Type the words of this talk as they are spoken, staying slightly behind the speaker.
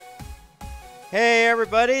Hey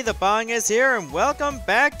everybody, the Bong is here and welcome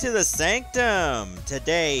back to the Sanctum.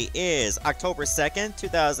 Today is October 2nd,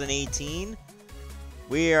 2018.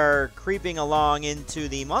 We are creeping along into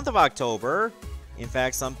the month of October. In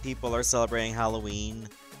fact, some people are celebrating Halloween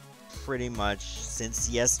pretty much since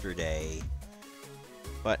yesterday.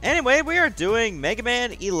 But anyway, we are doing Mega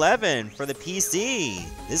Man 11 for the PC.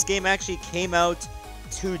 This game actually came out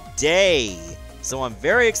today, so I'm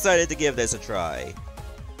very excited to give this a try.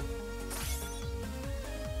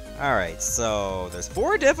 Alright, so there's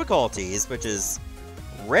 4 difficulties, which is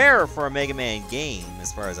rare for a Mega Man game,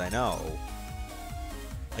 as far as I know.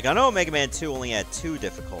 Like, I know Mega Man 2 only had 2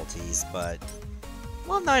 difficulties, but...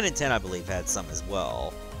 well, 9 and 10, I believe, had some as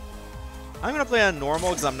well. I'm gonna play on normal,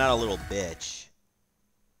 because I'm not a little bitch.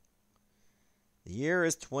 The year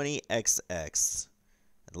is 20XX.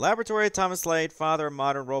 At the laboratory of Thomas Slade, father of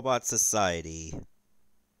modern robot society.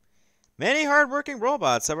 Many hard-working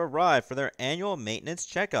robots have arrived for their annual maintenance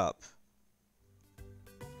checkup.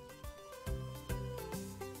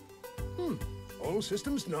 All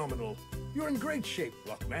systems nominal. You're in great shape,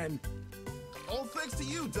 Blockman. All thanks to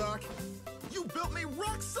you, Doc. You built me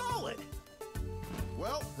rock solid.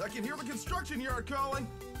 Well, I can hear the construction yard calling.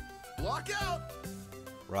 Block out.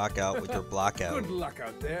 Rock out with your block out. Good luck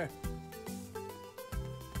out there.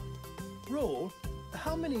 Roll,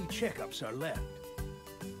 how many checkups are left?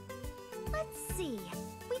 Let's see.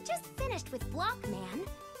 We just finished with Block Man.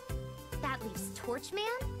 That leaves Torch Man,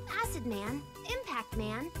 Acid Man, Impact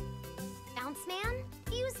Man, Bounce Man,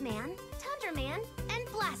 Fuse Man, Tundra Man, and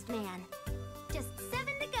Blast Man. Just 7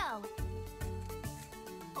 to go.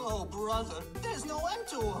 Oh, brother, there's no end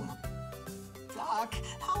to them. Doc,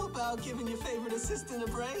 how about giving your favorite assistant a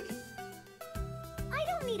break? I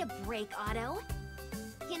don't need a break, Otto.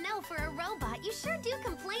 You know, for a robot, you sure do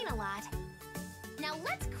complain a lot. Now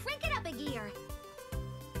let's crank it up a gear.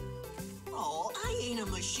 Oh, I ain't a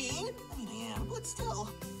machine. I mean, I am, but still.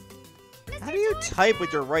 How do you type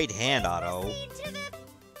with your right hand, Otto? Proceed to the...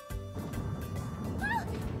 Oh,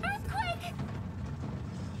 earthquake!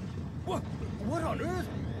 What on earth?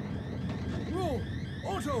 Roll,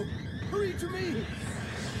 Otto, hurry to me!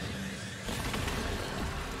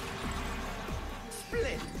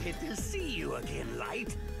 Splendid to see you again,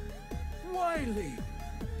 Light. Wily!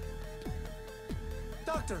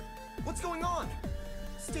 Doctor, what's going on?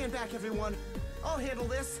 Stand back, everyone. I'll handle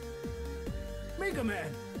this. Mega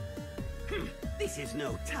Man! This is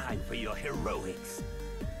no time for your heroics.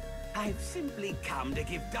 I've simply come to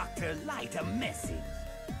give Dr. Light a message.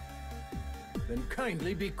 Then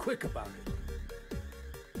kindly be quick about it.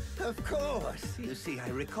 Of course. You see, I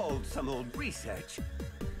recalled some old research.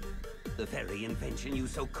 The very invention you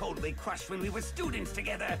so coldly crushed when we were students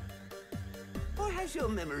together. Or has your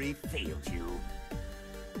memory failed you?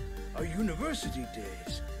 Our university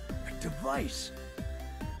days. A device.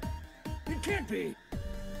 It can't be.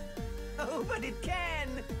 Oh, but it can!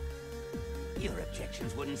 Your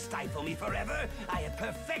objections wouldn't stifle me forever. I have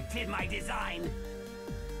perfected my design.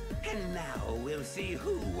 And now we'll see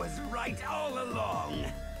who was right all along.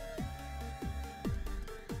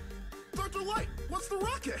 Dr. Light, what's the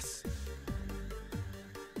ruckus?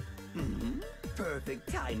 Perfect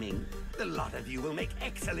timing. The lot of you will make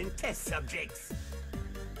excellent test subjects.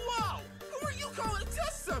 Wow! Who are you calling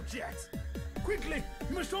test subjects? Quickly,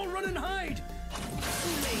 you must all run and hide!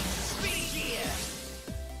 Speed here!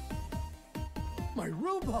 My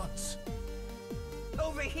robots!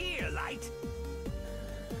 Over here, Light!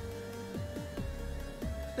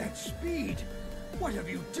 That speed! What have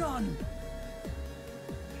you done?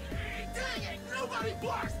 Dang it! Nobody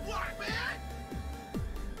blocks Block Man!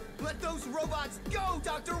 Let those robots go,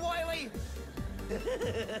 Dr. Wily!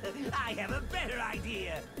 I have a better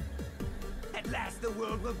idea! At last the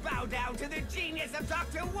world will bow down to the genius of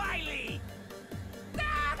Dr. Wily!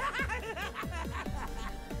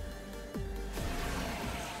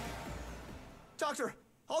 Doctor,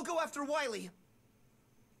 I'll go after Wily.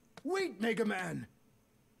 Wait, Mega Man!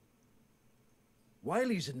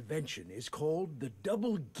 Wily's invention is called the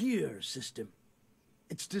Double Gear System.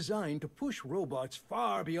 It's designed to push robots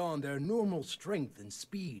far beyond their normal strength and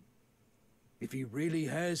speed. If he really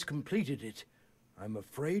has completed it, I'm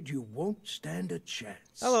afraid you won't stand a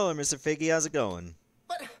chance. Hello, Mr. Figgy, how's it going?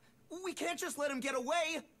 But we can't just let him get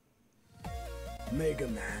away. Mega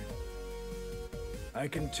Man, I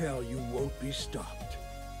can tell you won't be stopped.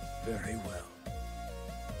 Very well.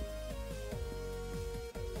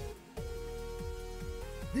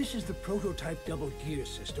 This is the prototype double gear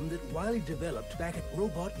system that Wily developed back at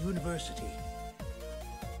Robot University.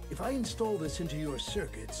 If I install this into your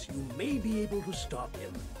circuits, you may be able to stop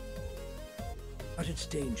him. but it's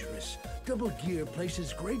dangerous. Double gear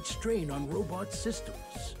places great strain on robot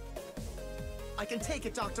systems. I can take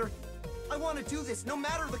it, Doctor. I want to do this no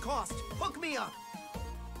matter the cost. Hook me up.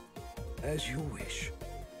 As you wish.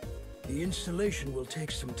 The installation will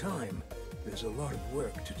take some time. There's a lot of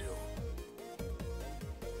work to do.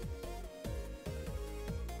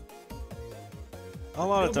 A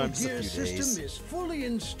lot of Double times, a gear few system days. is fully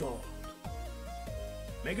installed.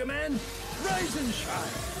 Mega Man, rise and shine.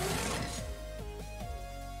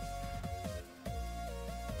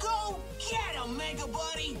 Go get him, Mega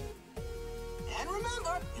Buddy! And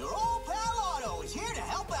remember, your old pal Otto is here to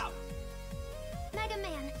help out. Mega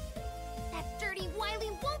Man, that dirty Wily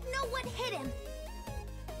won't know what hit him.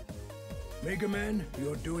 Mega Man,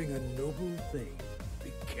 you're doing a noble thing.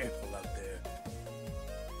 Be careful out there.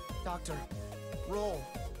 Doctor, roll.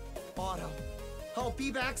 Otto, I'll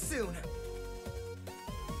be back soon.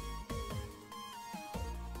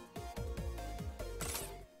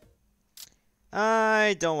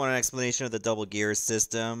 I don't want an explanation of the double gear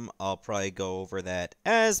system. I'll probably go over that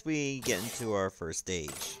as we get into our first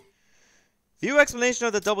stage. Few explanation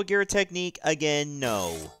of the double gear technique, again,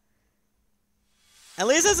 no. At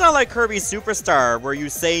least it's not like Kirby Superstar, where you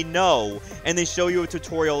say no, and they show you a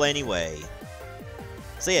tutorial anyway.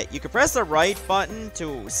 So yeah, you can press the right button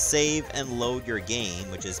to save and load your game,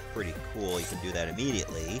 which is pretty cool. You can do that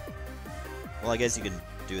immediately. Well, I guess you can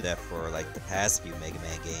do that for like the past few Mega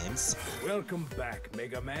Man games. Welcome back,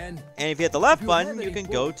 Mega Man. And if you hit the left If you button, have you any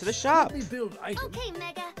can go bolts, to the shop. let me build items. Okay,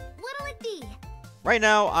 Mega, what'll it be? Right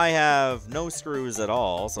now, I have no screws at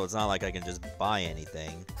all, so it's not like I can just buy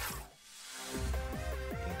anything.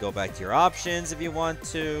 You can go back to your options if you want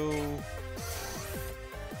to.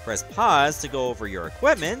 Press pause to go over your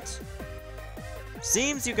equipment.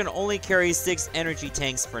 Seems you can only carry 6 energy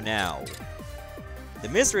tanks for now. The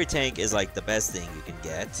mystery tank is like the best thing you can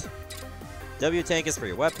get. W tank is for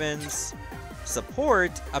your weapons.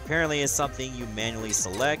 Support apparently is something you manually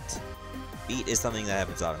select. Beat is something that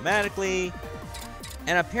happens automatically.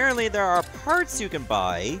 And apparently there are parts you can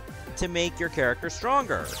buy to make your character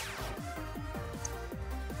stronger.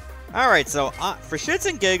 Alright, so for shits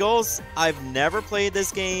and giggles, I've never played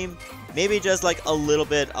this game. Maybe just like a little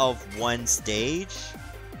bit of one stage.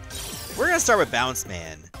 We're gonna start with Bounce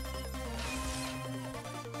Man.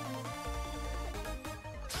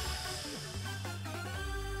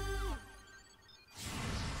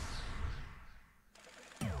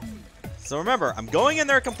 So remember, I'm going in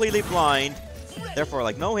there completely blind. Therefore,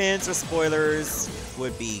 like, no hints or spoilers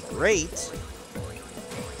would be great.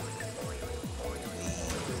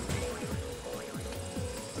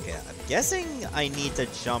 Okay, I'm guessing I need to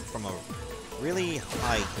jump from a really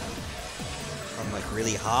high... From, like,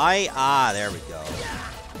 really high? Ah, there we go.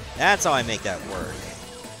 That's how I make that work.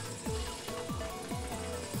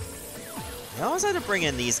 I always have to bring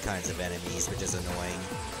in these kinds of enemies, which is annoying.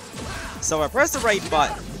 So I press the right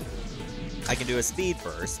button. I can do a speed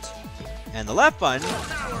burst. And the left button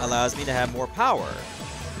allows me to have more power.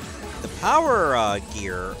 The power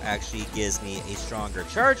gear actually gives me a stronger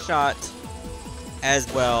charge shot,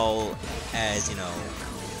 as well as, you know,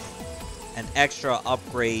 an extra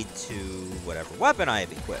upgrade to whatever weapon I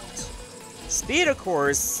have equipped. Speed, of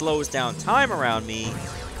course, slows down time around me,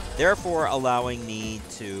 therefore allowing me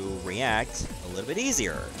to react a little bit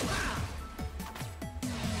easier.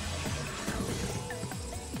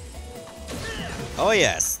 Oh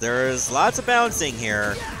yes, there's lots of bouncing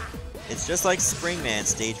here. It's just like Springman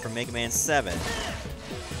stage from Mega Man 7.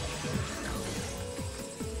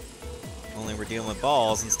 Only we're dealing with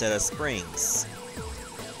balls instead of springs.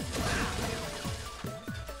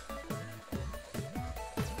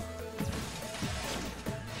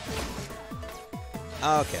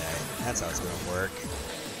 Okay, that's how it's gonna work.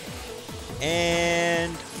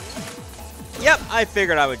 And... Yep, I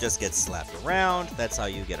figured I would just get slapped around. That's how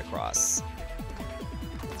you get across.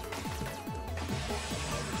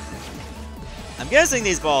 I'm guessing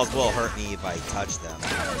these balls will hurt me if I touch them.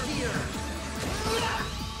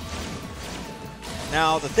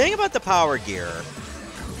 Now, the thing about the power gear,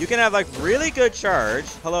 you can have like really good charge.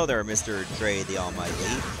 Hello there, Mr. Dre the Almighty.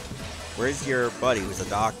 Where's your buddy who's a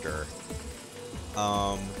doctor?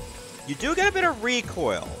 You do get a bit of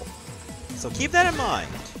recoil, so keep that in mind.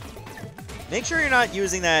 Make sure you're not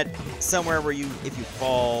using that somewhere where if you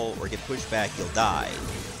fall or get pushed back, you'll die.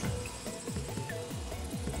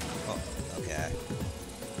 Oh, okay.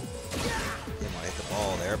 Didn't want to hit the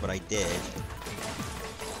ball there, but I did.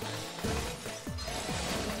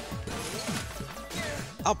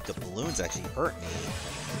 Oh, the balloons actually hurt me.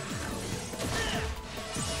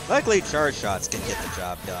 Luckily, charge shots can get the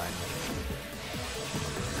job done.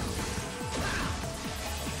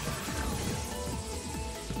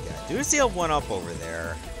 do see a 1-up over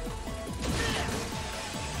there.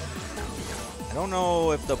 I don't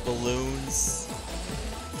know if the balloons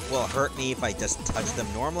will hurt me if I just touch them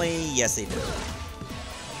normally. Yes, they do.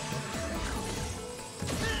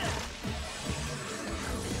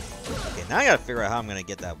 Okay, now I gotta figure out how I'm gonna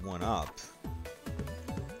get that 1-up.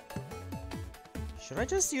 Should I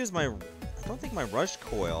just use my... I don't think my rush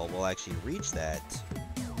coil will actually reach that.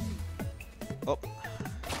 Oh.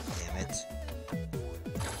 Damn it.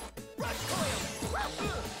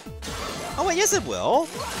 Oh wait, yes it will!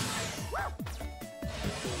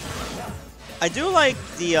 I do like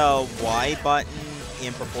the Y button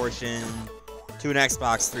in proportion to an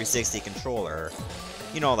Xbox 360 controller.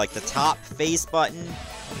 You know, like the top face button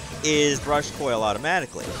is rush coil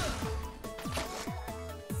automatically.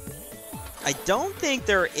 I don't think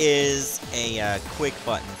there is a quick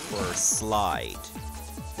button for slide,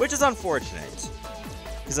 which is unfortunate.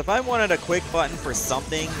 Because if I wanted a quick button for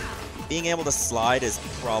something, being able to slide is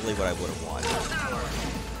probably what I would have wanted.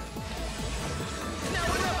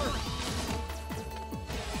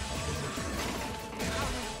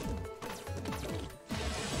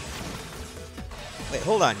 Wait,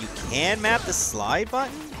 hold on. You can map the slide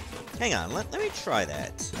button? Hang on, let me try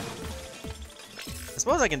that. I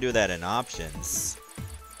suppose I can do that in options.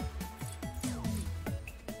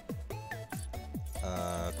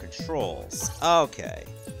 Controls. Okay.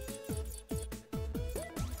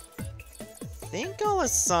 I think I'll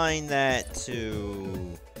assign that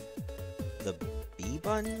to the B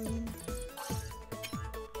button.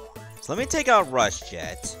 So let me take out Rush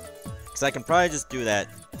Jet, because I can probably just do that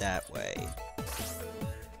way.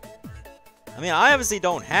 I mean, I obviously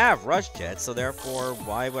don't have Rush Jet, so therefore,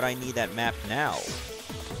 why would I need that map now?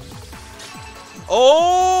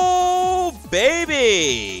 Oh,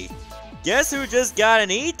 baby! Guess who just got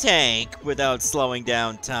an E-Tank without slowing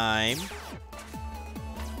down time?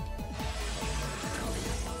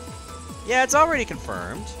 Yeah, it's already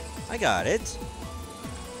confirmed. I got it.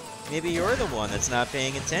 Maybe you're the one that's not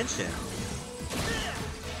paying attention.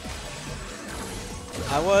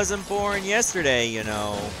 I wasn't born yesterday, you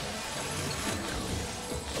know.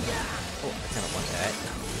 Oh, I kind of want that.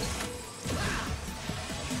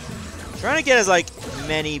 I'm trying to get as, like,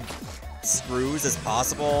 many screws as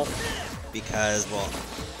possible. Because, well,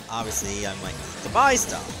 obviously I might need to buy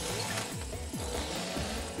stuff.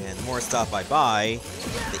 And the more stuff I buy,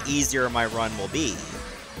 the easier my run will be.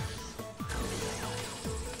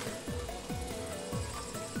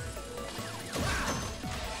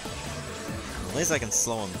 At least I can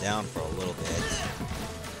slow him down for a little bit.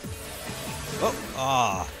 Oh!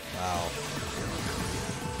 Ah! Wow.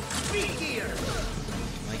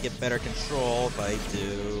 Might get better control if I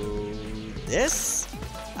do this?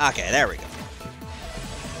 Okay, there we go.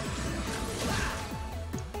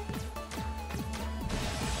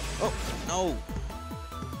 Oh, no!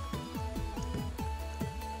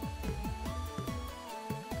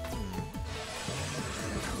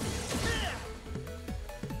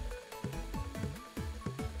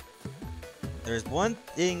 There's one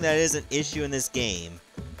thing that is an issue in this game.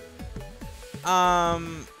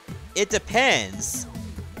 It depends.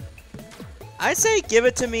 I'd say give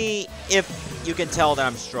it to me if you can tell that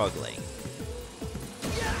I'm struggling.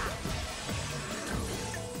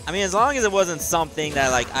 I mean, as long as it wasn't something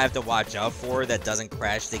that, like, I have to watch out for that doesn't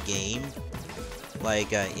crash the game.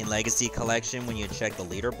 Like, in Legacy Collection when you check the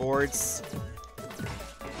leaderboards.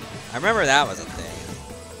 I remember that was a thing.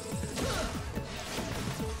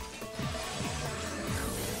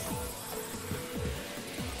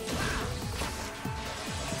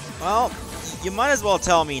 Well, you might as well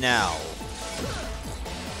tell me now.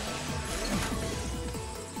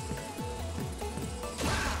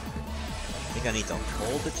 I think I need to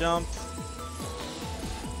hold the jump.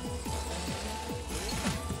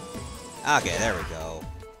 Okay, there we go.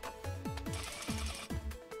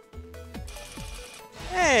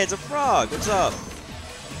 Hey, it's a frog. What's up?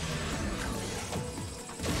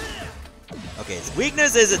 Okay, its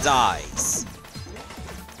weakness is its eyes.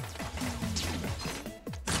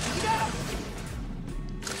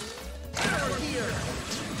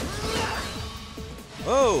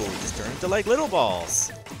 Whoa, just turned into like little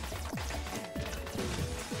balls.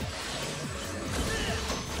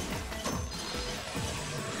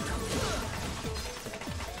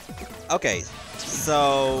 Okay,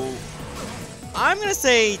 so I'm gonna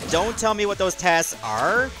say don't tell me what those tasks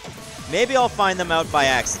are. Maybe I'll find them out by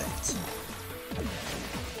accident.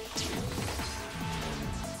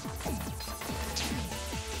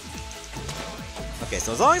 Okay,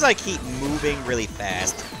 so as long as I keep moving really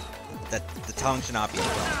fast, the tongue should not be a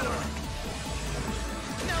problem.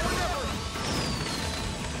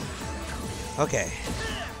 Okay,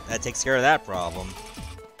 That takes care of that problem.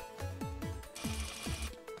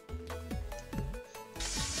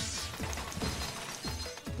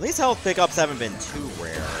 At least health pickups haven't been too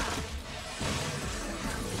rare.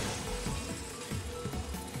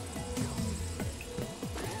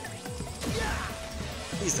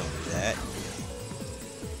 Please don't do that.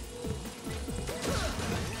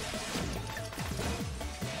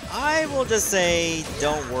 I will just say,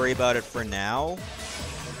 don't worry about it for now.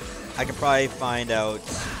 I can probably find out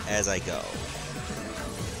as I go.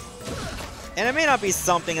 And it may not be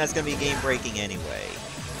something that's going to be game-breaking anyway.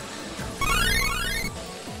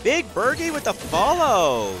 Big Bergie with the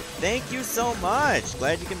follow! Thank you so much.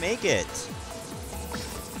 Glad you can make it.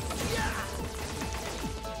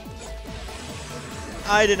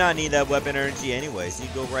 I did not need that weapon energy anyway, so you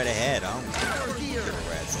go right ahead. I'm gonna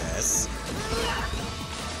rat's ass.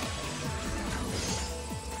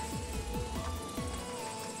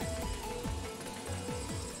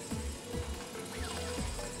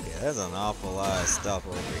 Yeah, there's an awful lot of stuff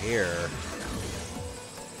over here.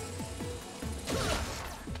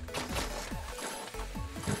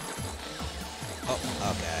 Oh,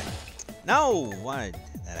 okay. No! Why did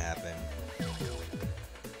that happen?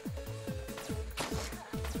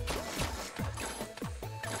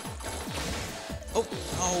 Oh,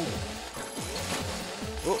 no!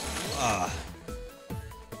 Oh,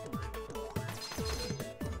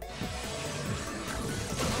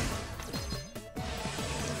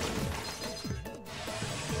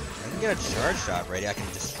 If I can get a charge shot ready, I can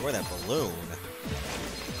destroy that balloon.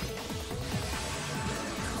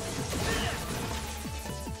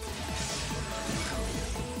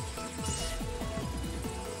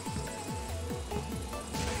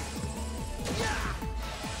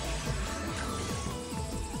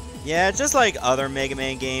 Yeah, it's just like other Mega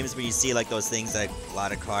Man games where you see like those things that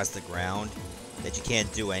glide across the ground that you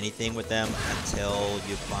can't do anything with them until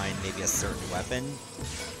you find maybe a certain weapon.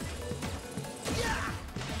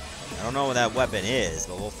 I don't know what that weapon is,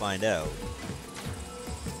 but we'll find out.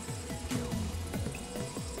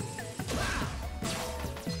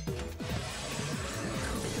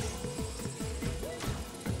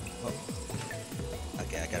 Oh.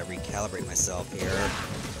 Okay, I gotta recalibrate myself here.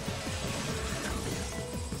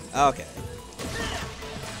 Okay.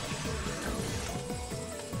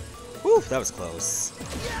 Whew, that was close.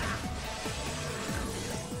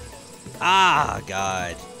 Ah,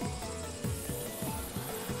 God.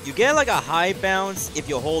 You get like a high bounce if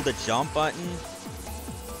you hold the jump button.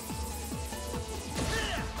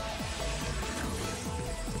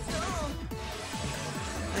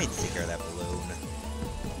 I need to take care of that balloon.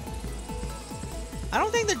 I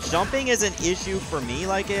don't think the jumping is an issue for me,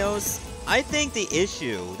 like Eos. I think the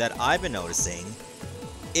issue that I've been noticing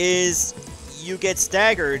is you get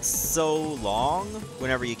staggered so long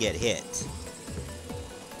whenever you get hit.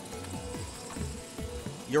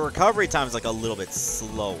 Your recovery time is like a little bit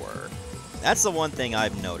slower. That's the one thing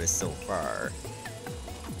I've noticed so far.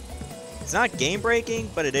 It's not game breaking,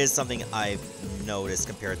 but it is something I've noticed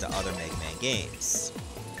compared to other Mega Man games.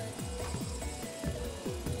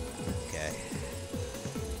 Okay.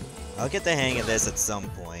 I'll get the hang of this at some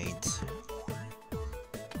point.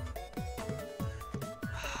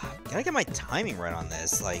 Gotta get my timing right on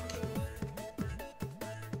this, like...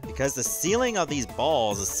 Because the ceiling of these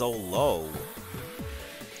balls is so low.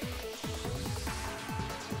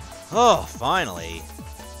 Oh, finally.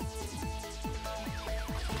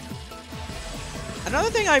 Another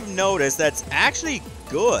thing I've noticed that's actually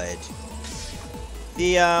good.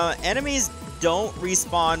 The enemies don't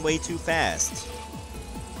respawn way too fast.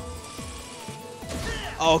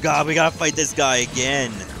 Oh god, we gotta fight this guy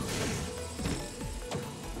again.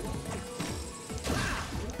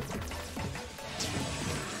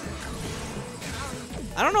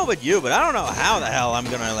 I don't know about you, but I don't know how the hell I'm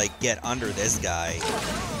gonna, like, get under this guy.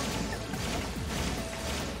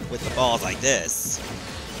 With the balls like this.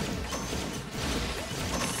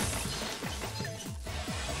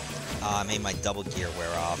 I made my double gear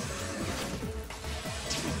wear off.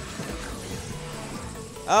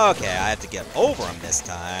 Okay, I have to get over him this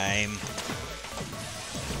time.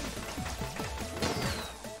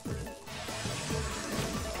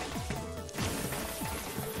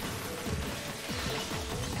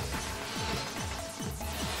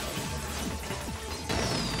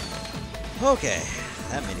 Okay,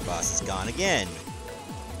 that mini-boss is gone again.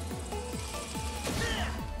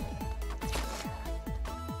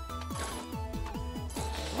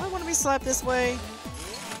 Do I want to be slapped this way?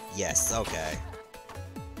 Yes, okay.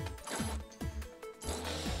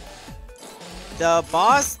 The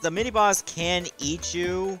boss, the mini-boss can eat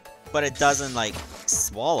you, but it doesn't, like,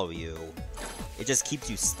 swallow you. It just keeps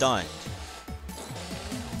you stunned.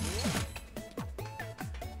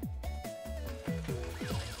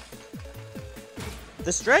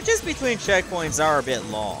 The stretches between checkpoints are a bit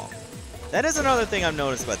long. That is another thing I've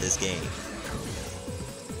noticed about this game.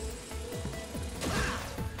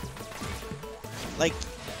 Like,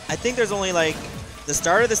 I think there's only like the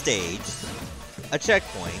start of the stage, a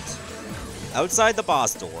checkpoint, outside the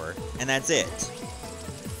boss door, and that's it.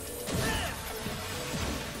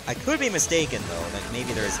 I could be mistaken though, that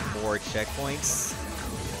maybe there's more checkpoints.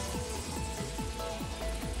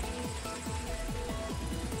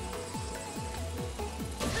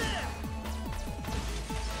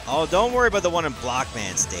 Oh, don't worry about the one in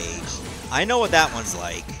Blockman stage. I know what that one's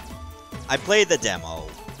like. I played the demo.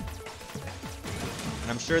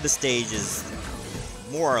 And I'm sure the stage is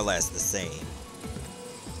more or less the same.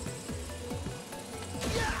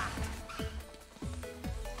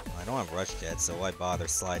 I don't have Rush Jet, so why bother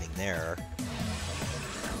sliding there?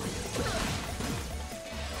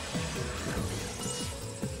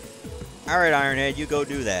 Alright, Ironhead, you go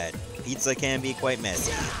do that. Pizza can be quite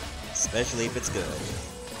messy, especially if it's good.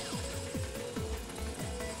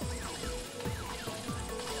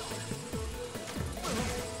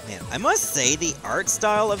 Man, I must say the art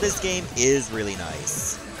style of this game is really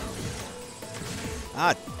nice.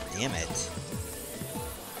 Ah, damn it.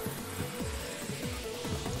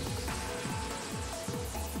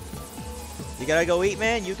 You gotta go eat,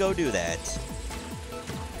 man? You go do that.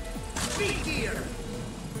 Here.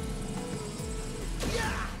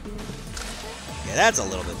 Yeah, that's a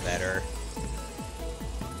little bit better.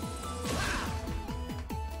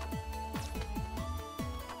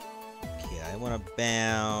 Okay, I want to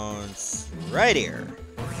bounce right here.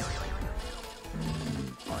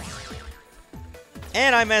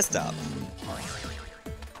 And I messed up.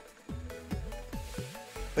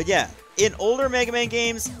 But yeah, in older Mega Man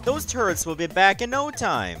games, those turrets will be back in no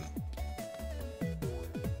time.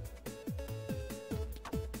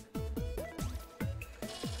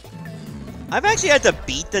 I've actually had to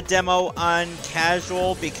beat the demo on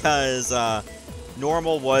casual because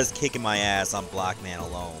normal was kicking my ass on Blockman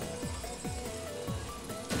alone.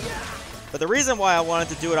 But the reason why I wanted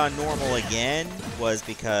to do it on normal again was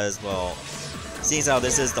because, well, seeing as how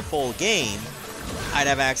this is the full game, I'd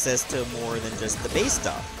have access to more than just the base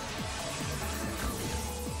stuff.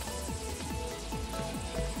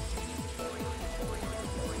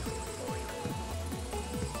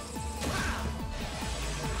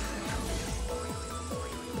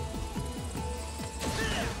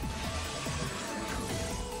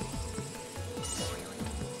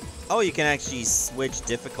 Oh, you can actually switch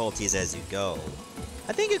difficulties as you go.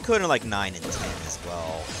 I think you could in like 9 and 10 as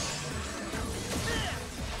well.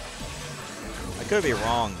 I could be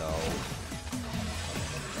wrong though.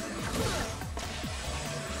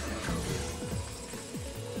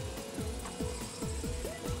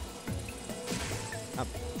 Oh,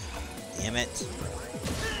 damn it.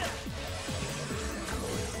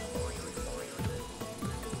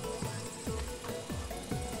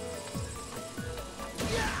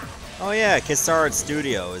 Oh yeah, Kissarat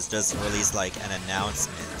Studios just released like an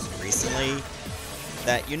announcement recently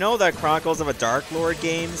that, you know, that Chronicles of a Dark Lord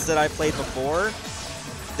games that I played before?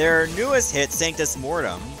 Their newest hit, Sanctus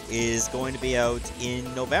Mortem, is going to be out in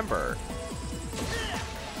November.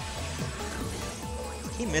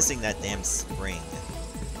 I keep missing that damn spring.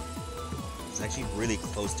 It's actually really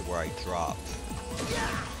close to where I drop.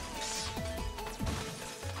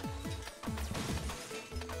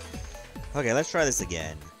 Okay, let's try this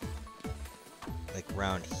again. Like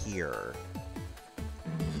around here.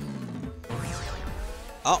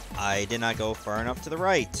 Oh, I did not go far enough to the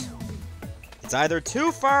right. It's either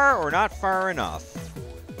too far or not far enough.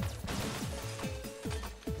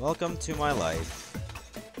 Welcome to my life.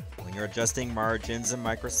 When you're adjusting margins in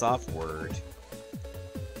Microsoft Word.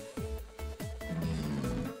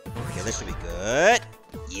 Okay, this should be good.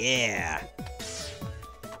 Yeah.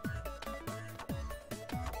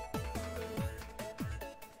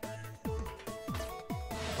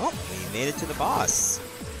 Oh, we made it to the boss.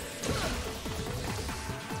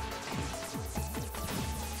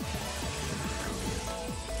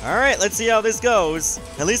 Alright, let's see how this goes.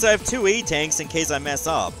 At least I have 2 E-tanks in case I mess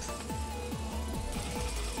up.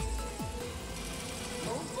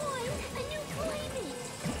 Oh boy, a new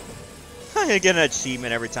playmate. I get an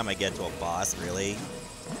achievement every time I get to a boss, really.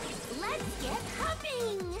 Let's get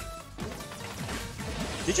cupping.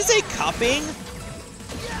 Did you say cupping?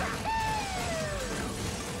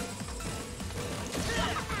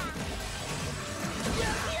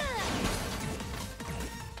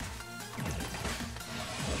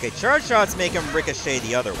 Okay, charge shots make him ricochet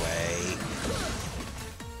the other way.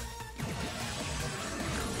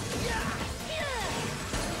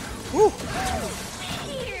 Whew. Uh-oh,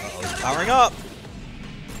 he's powering up.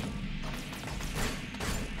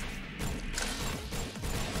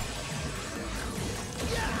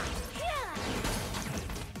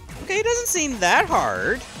 seem that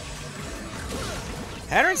hard.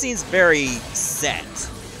 Pattern seems very set.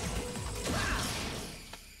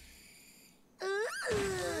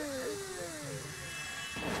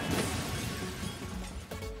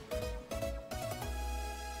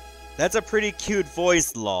 That's a pretty cute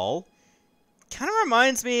voice, lol. Kind of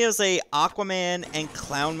reminds me of, say, Aquaman and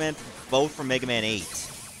Clownman, both from Mega Man 8.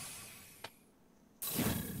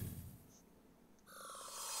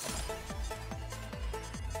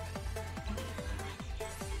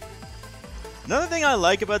 Another thing I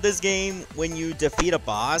like about this game, when you defeat a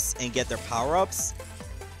boss and get their power-ups,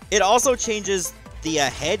 it also changes the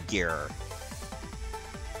headgear.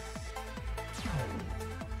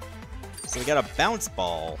 So we got a bounce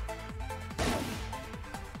ball.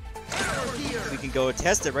 We can go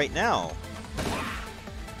test it right now.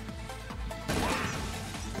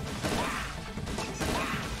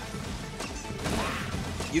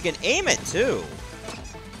 You can aim it too.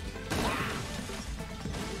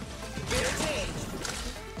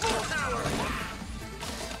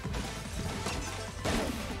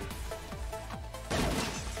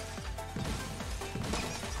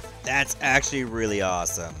 That's actually really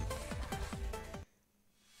awesome.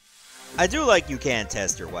 I do like you can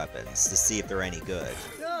test your weapons to see if they're any good.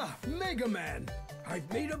 Ah, Mega Man!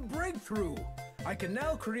 I've made a breakthrough! I can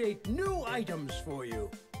now create new items for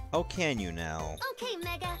you. Oh, can you now? Okay,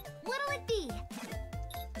 Mega. What'll it be?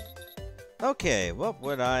 Okay, what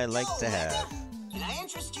would I like to Mega, have? can I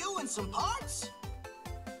interest you in some parts?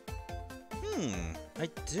 I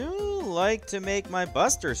do like to make my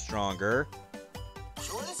Buster stronger.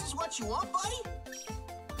 Sure this is what you want, buddy?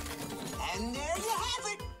 And there you have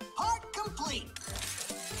it! Part complete!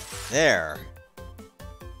 There.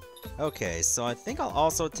 Okay, so I think I'll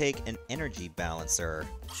also take an energy balancer.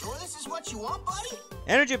 Sure this is what you want, buddy?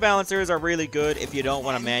 Energy balancers are really good if you don't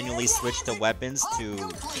want to manually switch to weapons to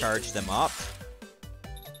charge them up.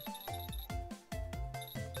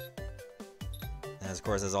 And of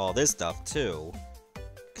course there's all this stuff too.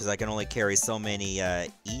 Because I can only carry so many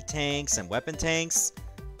E-tanks and weapon tanks.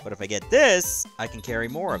 But if I get this, I can carry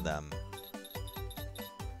more of them.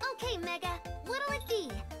 Okay, Mega. What'll it be?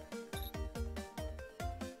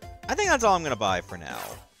 I think that's all I'm going to buy for now.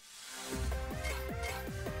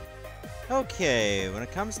 Okay, when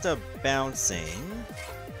it comes to bouncing...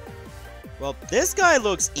 Well, this guy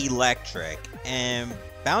looks electric, and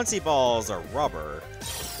bouncy balls are rubber.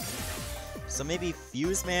 So maybe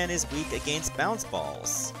Fuse Man is weak against bounce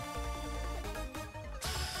balls.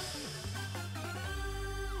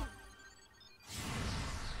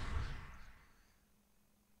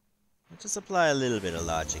 Let's just apply a little bit of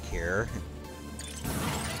logic here.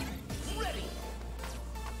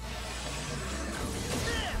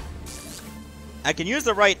 I can use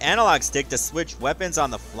the right analog stick to switch weapons on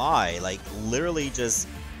the fly, like literally just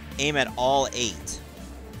aim at all 8.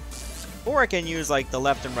 Or I can use like the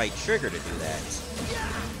left and right trigger to do that.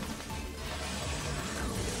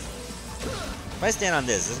 If I stand on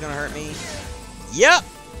this, is this gonna hurt me? Yep,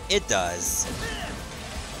 it does.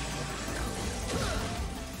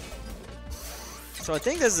 So I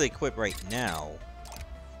think this is equipped right now.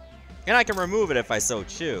 And I can remove it if I so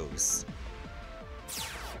choose.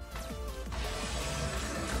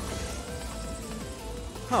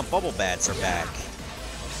 Huh, bubble bats are back.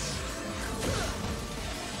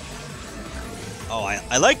 Oh,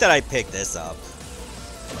 I like that I picked this up.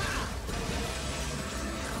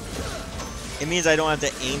 It means I don't have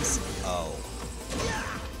to aim. Oh.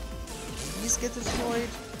 Did these get destroyed?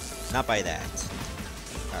 Not by that.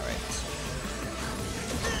 Alright.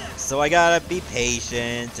 So I gotta be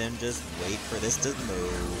patient and just wait for this to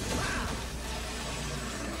move.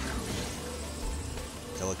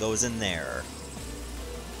 Till it goes in there.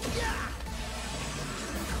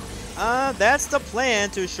 That's the plan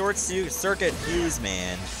to short-circuit Fuse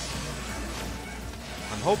Man.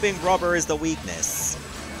 I'm hoping rubber is the weakness.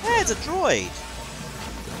 Hey, it's a droid!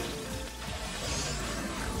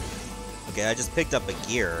 Okay, I just picked up a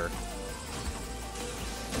gear.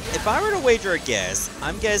 If I were to wager a guess,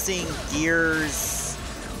 I'm guessing gears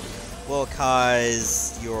will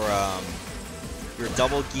cause your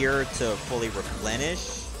double gear to fully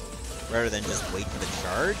replenish, rather than just wait for the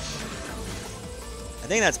charge. I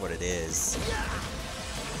think that's what it is.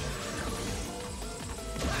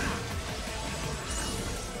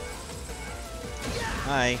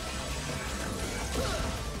 Hi.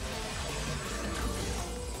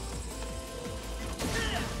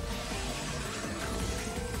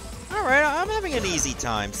 Alright, I'm having an easy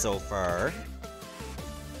time so far.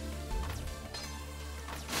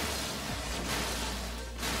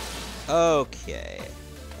 Okay.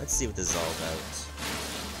 Let's see what this is all about.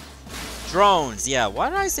 Drones, yeah. Why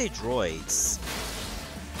did I say droids?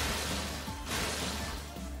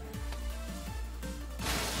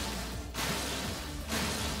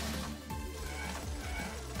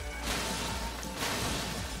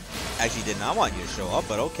 Actually did not want you to show up,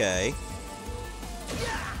 but okay.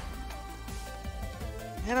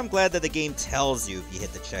 And I'm glad that the game tells you if you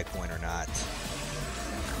hit the checkpoint or not.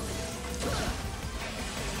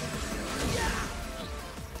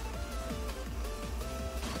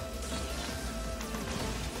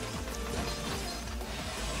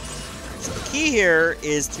 So the key here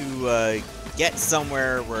is to get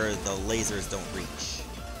somewhere where the lasers don't reach.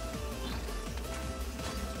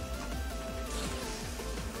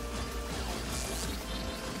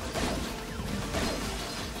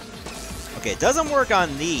 Okay, it doesn't work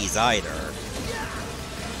on these either.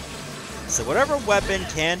 So whatever weapon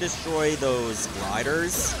can destroy those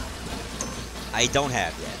gliders, I don't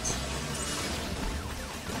have yet.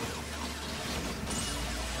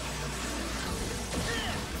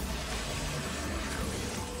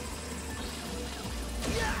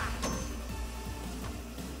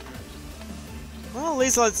 Well, at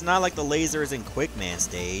least it's not like the lasers in Quickman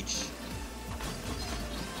stage.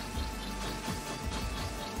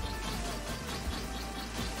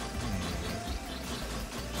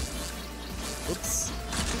 Oops.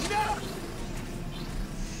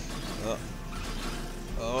 Oh.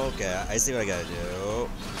 Okay, I see what I gotta do.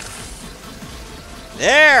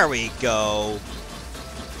 There we go!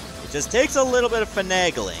 It just takes a little bit of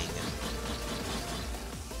finagling.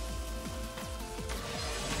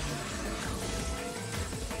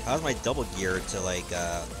 How's my double gear to, like,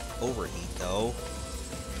 overheat, though?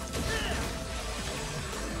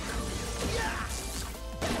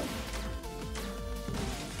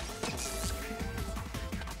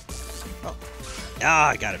 Oh. Ah,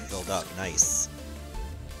 I got it filled up. Nice.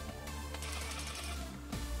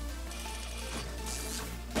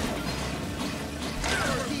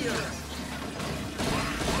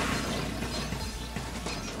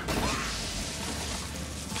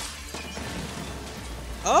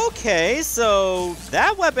 Okay, so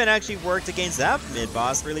that weapon actually worked against that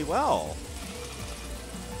mid-boss really well.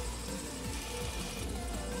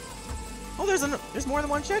 Oh, there's more than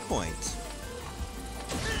one checkpoint.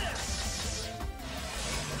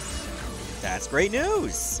 That's great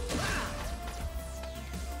news.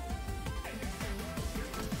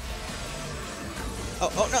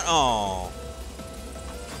 Oh, no, oh.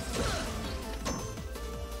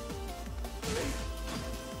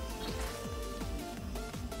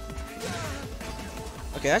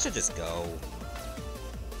 Okay, I should just go.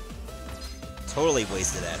 Totally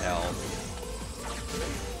wasted that health.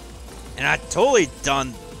 And I totally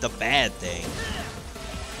done the bad thing.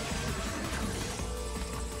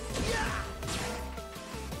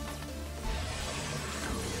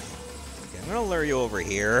 Okay, I'm gonna lure you over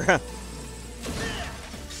here.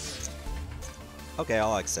 Okay,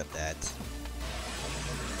 I'll accept that.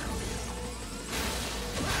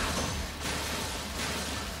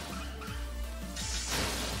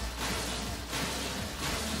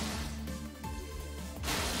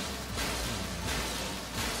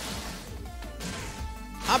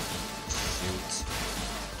 Up. Shoot.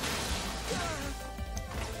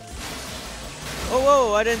 Oh,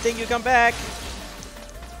 whoa, I didn't think you'd come back.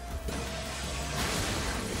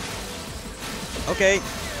 Okay.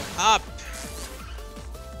 Up.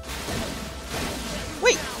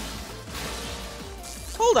 Wait.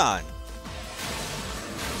 Hold on.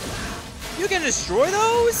 You can destroy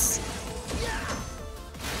those?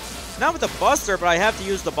 Not with the Buster, but I have to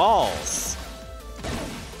use the balls.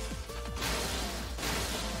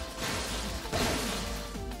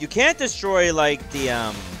 You can't destroy, like, the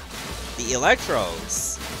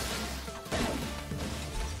electrodes.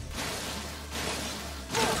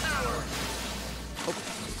 Oh.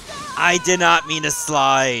 I did not mean to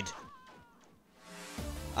slide.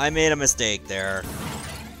 I made a mistake there.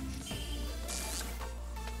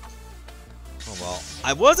 Oh well.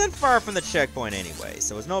 I wasn't far from the checkpoint anyway,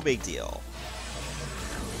 so it was no big deal.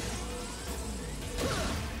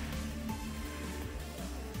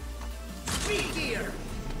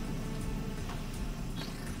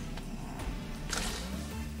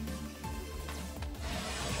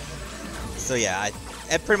 So yeah,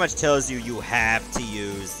 it pretty much tells you have to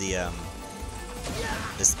use the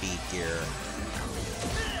speed gear.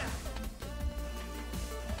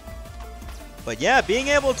 But yeah, being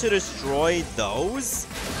able to destroy those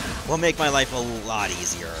will make my life a lot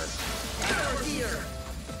easier.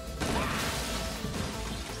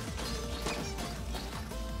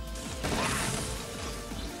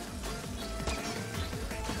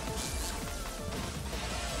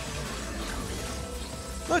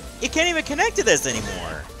 Look, it can't even connect to this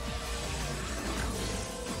anymore.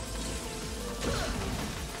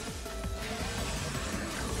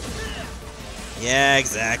 Yeah,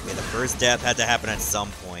 exactly. The first death had to happen at some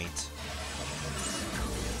point.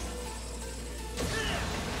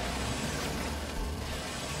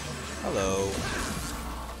 Hello.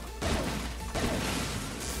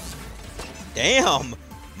 Damn!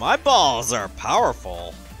 My balls are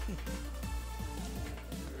powerful.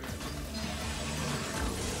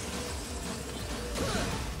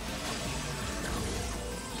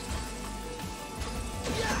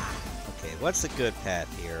 Okay, what's a good path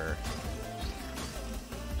here?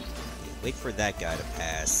 Wait for that guy to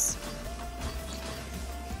pass.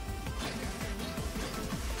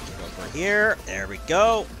 Get over here. There we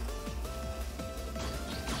go.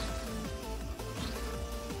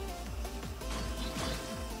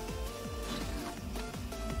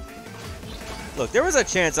 Look, there was a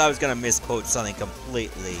chance I was going to misquote something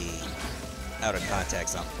completely out of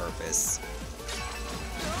context on purpose.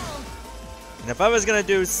 And if I was going to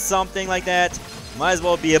do something like that, might as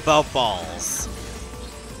well be about balls.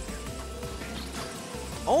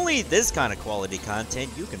 Only this kind of quality content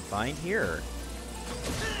you can find here.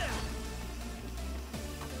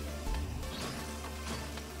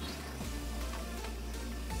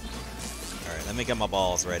 Alright, let me get my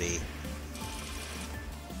balls ready.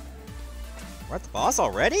 We're at the boss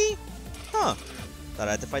already? Huh. Thought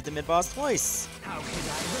I had to fight the mid-boss twice. How could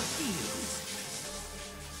I refuse?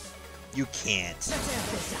 You can't. Let's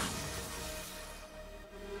amp this up.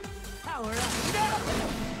 Power up. No!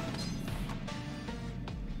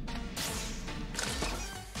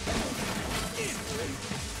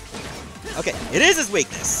 Okay, it is his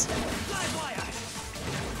weakness.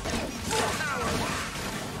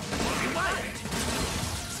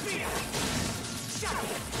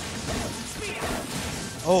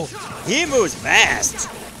 Oh, he moves fast.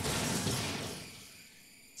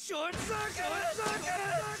 Short circuit.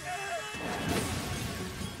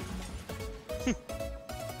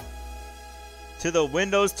 To the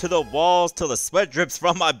windows, to the walls, till the sweat drips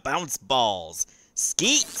from my bounce balls.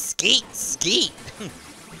 Skeet, skeet, skeet.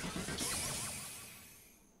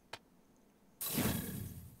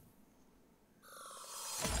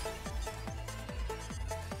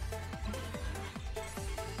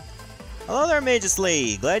 Hello there, Magus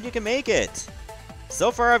Lee. Glad you can make it.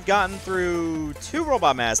 So far, I've gotten through 2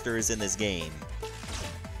 Robot Masters in this game.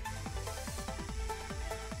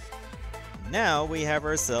 Now we have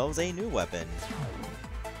ourselves a new weapon.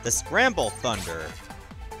 The Scramble Thunder.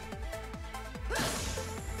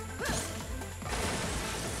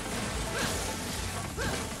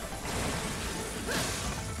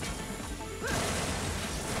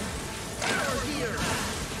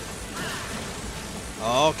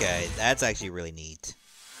 Okay, that's actually really neat.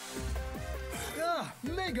 Ah,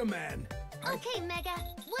 Mega Man! Okay, Mega,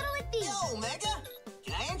 what'll it be? Yo, Mega!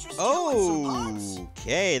 Can I interest you in some parts?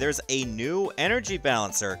 Okay, there's a new energy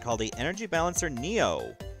balancer called the Energy Balancer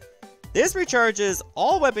Neo. This recharges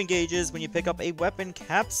all weapon gauges when you pick up a weapon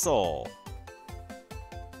capsule.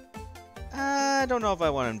 I don't know if I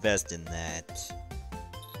want to invest in that.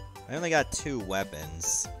 I only got 2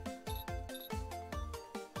 weapons.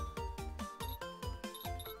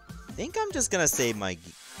 I think I'm just gonna save my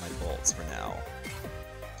bolts for now.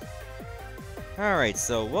 Alright,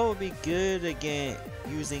 so what would be good again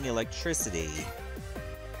using electricity?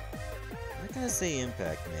 I'm not gonna say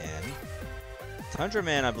Impact Man. Tundra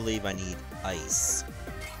Man, I believe I need ice.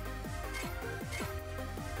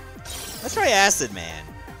 Let's try Acid Man.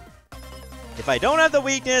 If I don't have the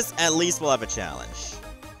weakness, at least we'll have a challenge.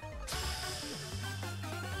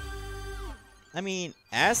 I mean,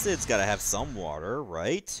 Acid's gotta have some water,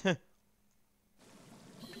 right?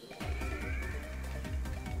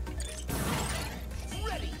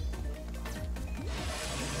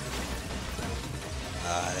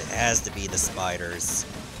 It has to be the spiders.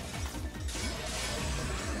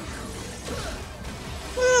 Look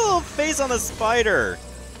at the little face on the spider.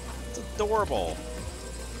 It's adorable.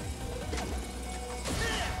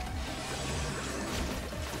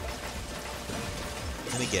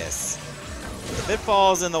 Let me guess. If it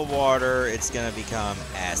falls in the water, it's gonna become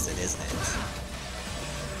acid, isn't it?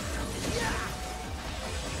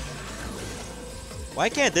 Why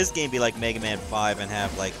can't this game be like Mega Man 5 and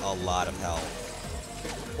have like a lot of health?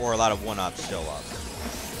 Or a lot of one-ups show up?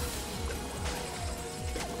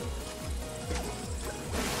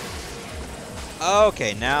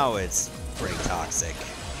 Okay, now it's pretty toxic.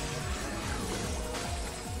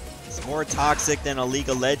 It's more toxic than a League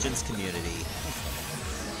of Legends community.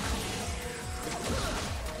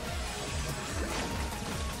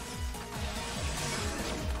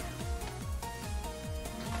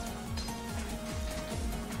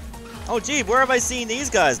 Oh, gee, where have I seen these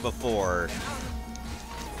guys before?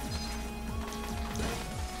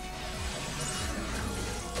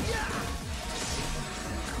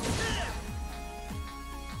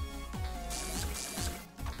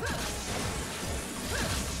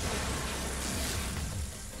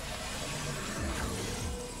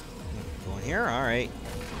 Going here? Alright.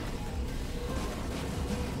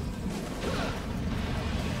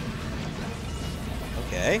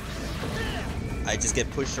 Okay. I just get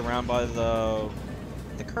pushed around by the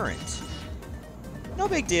current. No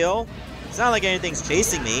big deal. It's not like anything's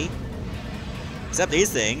chasing me. Except these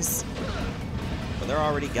things. But they're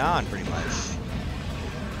already gone, pretty much.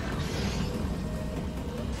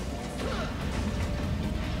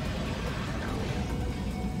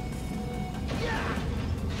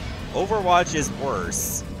 Overwatch is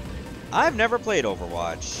worse. I've never played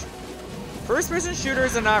Overwatch. First-person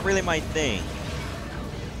shooters are not really my thing.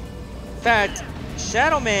 In fact,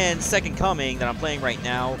 Shadow Man Second Coming that I'm playing right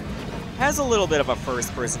now has a little bit of a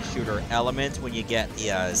first-person shooter element when you get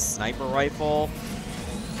the sniper rifle.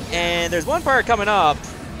 And there's one part coming up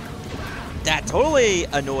that totally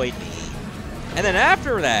annoyed me. And then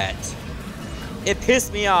after that, it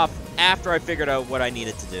pissed me off after I figured out what I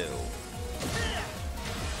needed to do.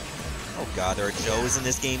 Oh god, there are Joes in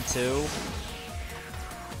this game too.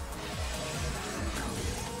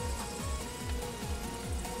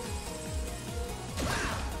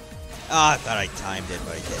 Ah, I thought I timed it,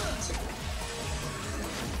 but I didn't.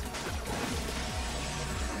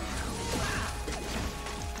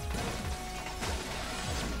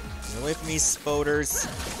 Get away from me, spoders.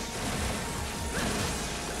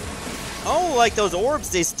 Oh, like those orbs,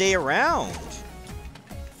 they stay around.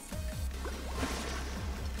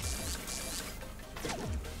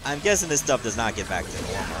 I'm guessing this stuff does not get back to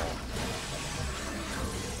normal.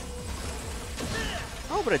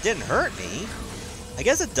 Oh, but it didn't hurt me. I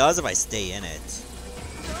guess it does if I stay in it.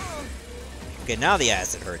 Okay, now the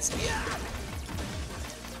acid hurts me.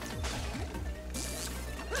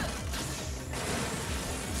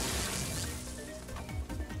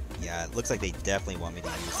 Yeah, it looks like they definitely want me to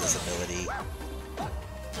use this ability.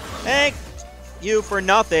 Thank you for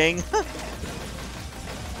nothing.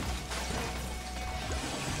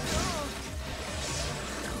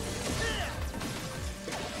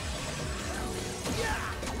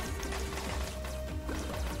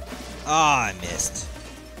 Ah, I missed.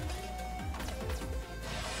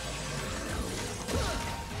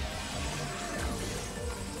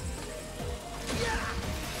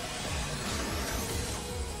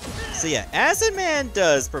 So yeah, Acid Man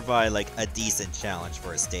does provide like a decent challenge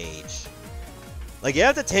for a stage. Like you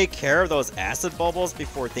have to take care of those acid bubbles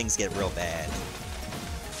before things get real bad.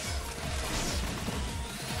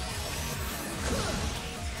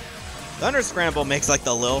 Thunder Scramble makes like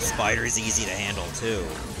the little spiders easy to handle too.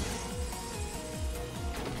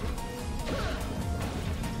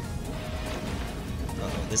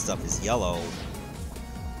 Uh-oh, this stuff is yellow.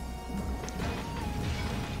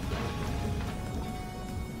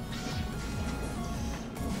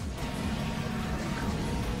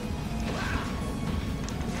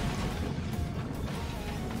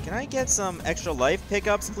 Can I get some extra life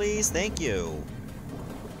pickups, please? Thank you.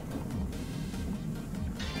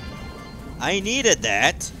 I needed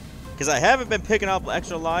that, because I haven't been picking up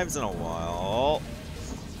extra lives in a while.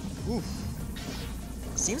 Oof.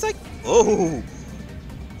 Seems like... Oh!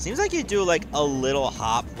 Seems like you do, like, a little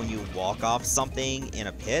hop when you walk off something in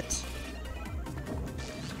a pit.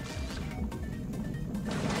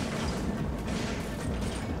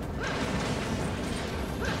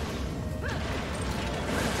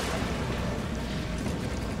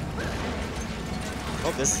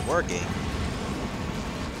 Hope this is working.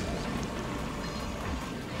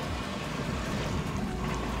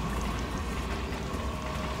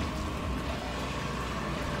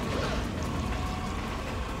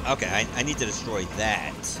 Okay, I need to destroy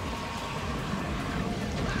that.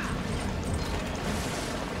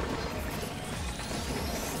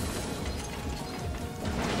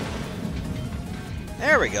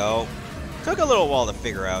 There we go. Took a little while to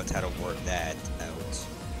figure out how to work that out.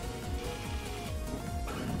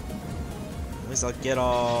 At least I'll get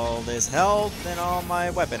all this health and all my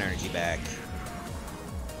weapon energy back.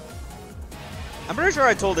 I'm pretty sure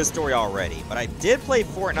I told this story already, but I did play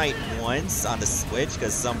Fortnite once on the Switch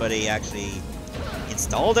because somebody actually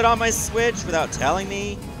installed it on my Switch without telling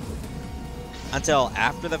me until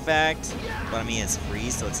after the fact. But I mean, it's free,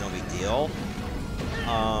 so it's no big deal.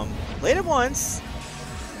 Played it once.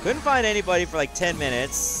 Couldn't find anybody for like 10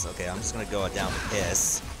 minutes. Okay, I'm just gonna go down the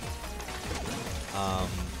piss.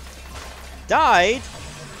 Died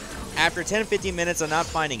after 10-15 minutes of not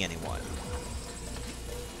finding anyone.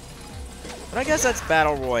 But I guess that's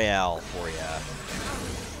Battle Royale for ya.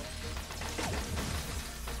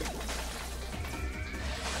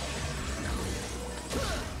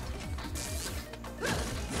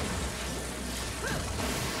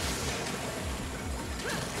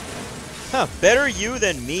 Huh, better you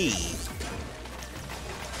than me.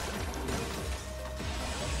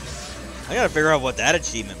 I gotta figure out what that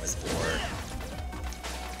achievement was for.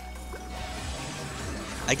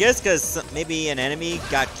 I guess because maybe an enemy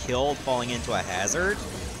got killed falling into a hazard?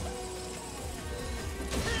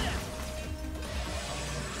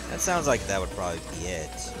 That sounds like that would probably be it.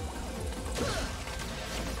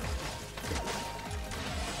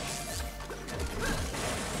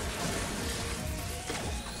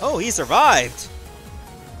 Oh, he survived!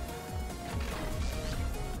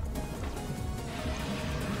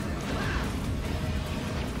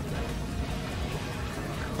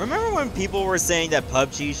 Remember when people were saying that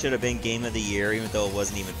PUBG should have been Game of the Year even though it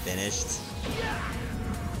wasn't even finished?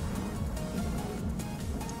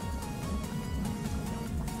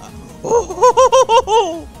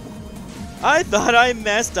 Oh! I thought I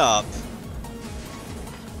messed up.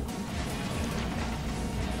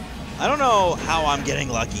 I don't know how I'm getting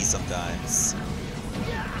lucky sometimes.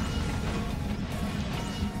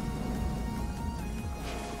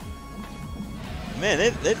 Man,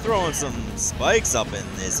 they're throwing some spikes up in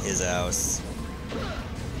his house.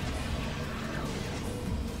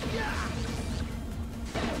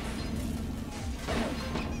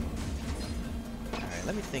 Alright,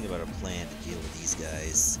 let me think about a plan to deal with these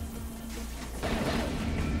guys.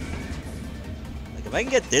 Like, if I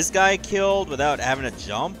can get this guy killed without having to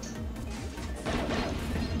jump...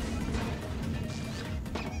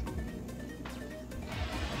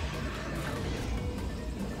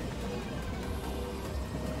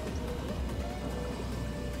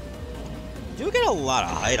 I do get a lot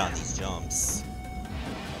of height on these jumps.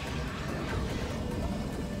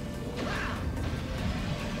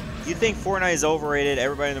 You think Fortnite is overrated?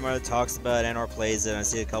 Everybody in the mother talks about it or plays it. I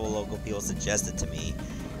see a couple local people suggest it to me.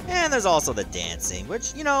 And there's also the dancing,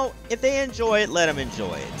 which, you know, if they enjoy it, let them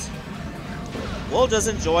enjoy it. We'll just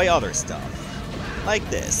enjoy other stuff. Like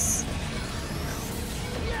this.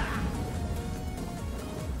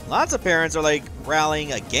 Lots of parents are, like,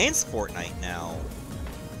 rallying against Fortnite now.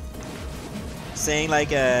 Saying,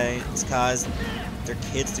 like, it's caused their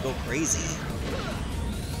kids to go crazy.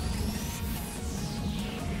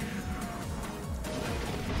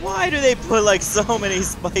 Why do they put, like, so many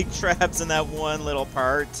spike traps in that one little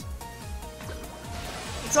part?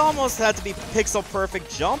 It's almost had to be pixel perfect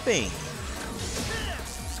jumping.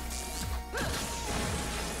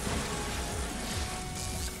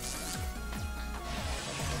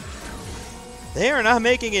 They are not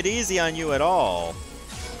making it easy on you at all.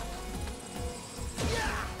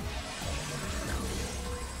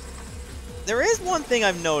 There is one thing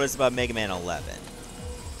I've noticed about Mega Man 11.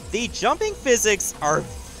 The jumping physics are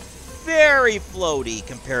very floaty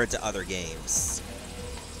compared to other games.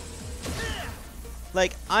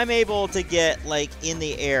 Like, I'm able to get, like, in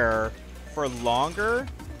the air for longer.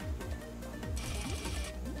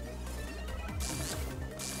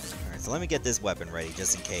 Alright, so let me get this weapon ready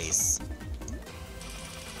just in case.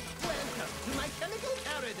 Welcome to my chemical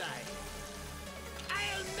paradise.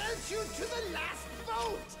 I'll melt you to the last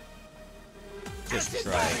vote. Just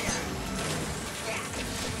try it.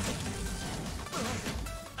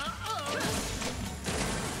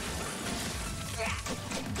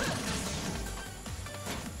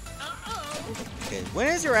 Okay, when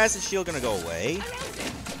is your acid shield gonna go away?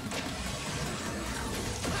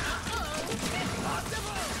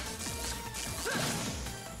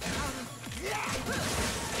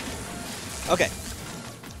 Okay.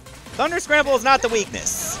 Thunder Scramble is not the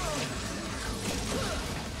weakness.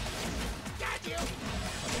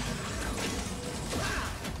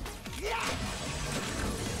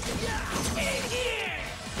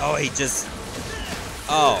 Oh, he just...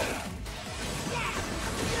 Oh.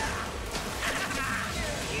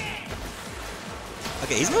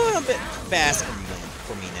 Okay, he's moving a bit fast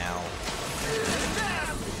for me now.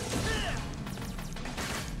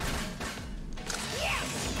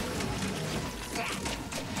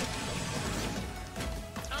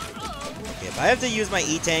 Okay, if I have to use my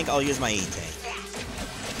E-Tank, I'll use my E-Tank.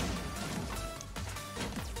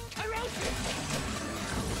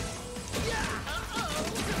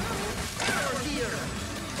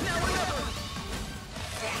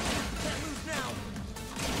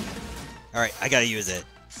 Alright, I gotta use it.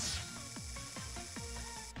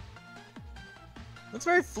 Looks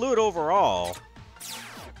very fluid overall.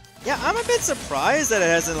 Yeah, I'm a bit surprised that it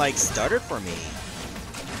hasn't, like, stuttered for me.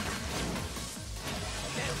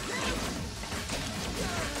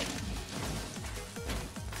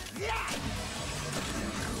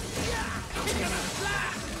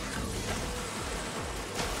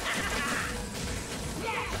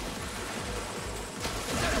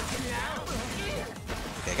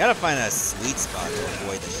 Gotta find that sweet spot to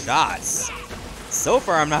avoid the shots. So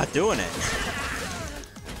far, I'm not doing it.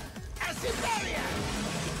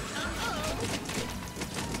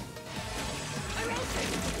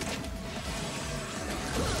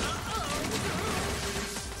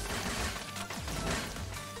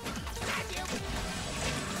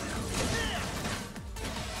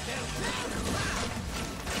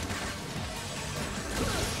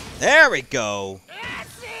 There we go.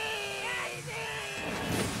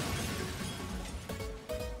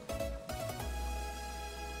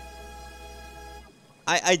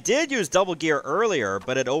 I did use double gear earlier,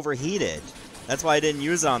 but it overheated. That's why I didn't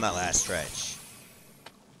use it on that last stretch.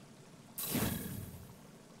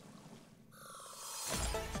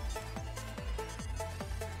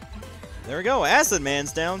 There we go. Acid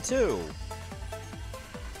Man's down too.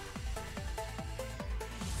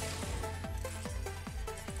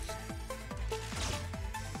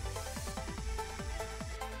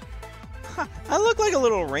 I look like a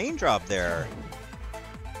little raindrop there.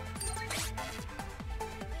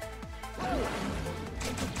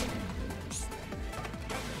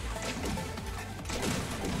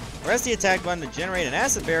 Press the attack button to generate an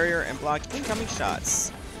acid barrier and block incoming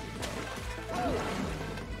shots.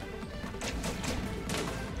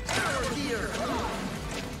 Power gear.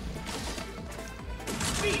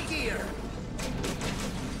 Speed gear.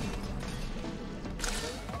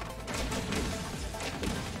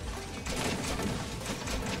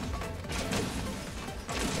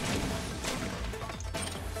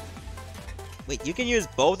 Wait, you can use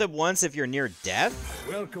both at once if you're near death?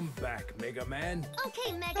 Welcome back, Mega Man.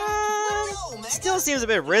 Okay, Mega. Go, Mega. Still seems a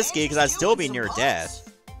bit risky because I'd still be near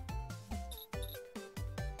death.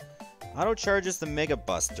 Auto charges the Mega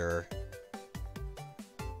Buster.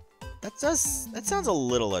 That sounds a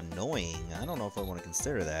little annoying. I don't know if I want to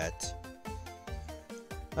consider that.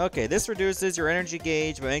 Okay, this reduces your energy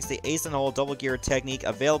gauge but makes the Ace in the Hole double gear technique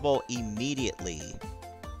available immediately.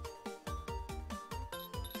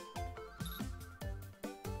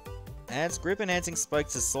 Adds grip enhancing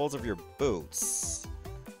spikes to soles of your boots.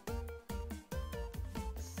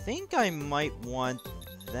 Think I might want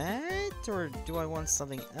that, or do I want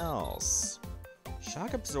something else?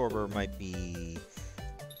 Shock absorber might be...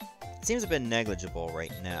 It seems a bit negligible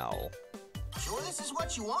right now. Sure this is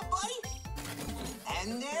what you want, buddy?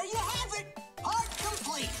 And there you have it! Part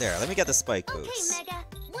complete! There, let me get the spike Okay, boots. Mega.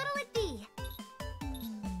 What'll it be?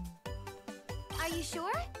 Are you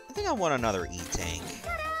sure? I think I want another E-Tank.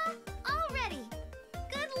 Ta-da! All ready.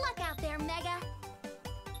 Good luck out there, Mega.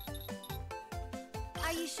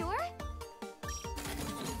 Are you sure?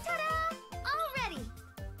 Ta-da! All ready.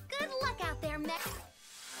 Good luck out there, Mega.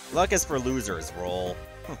 Luck is for losers, roll.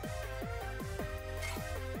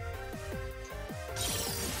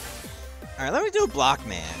 Alright, let me do Block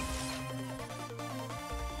Man.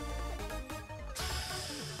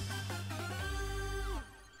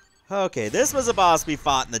 Okay, this was a boss we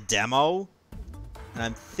fought in the demo. And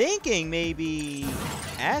I'm thinking maybe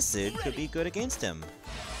Acid could be good against him.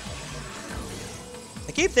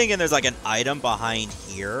 I keep thinking there's like an item behind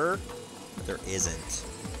here, but there isn't.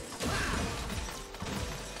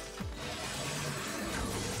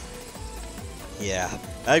 Yeah,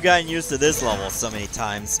 I've gotten used to this level so many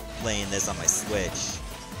times playing this on my Switch.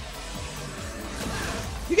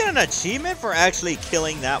 You get an achievement for actually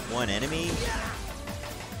killing that one enemy?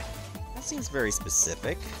 That seems very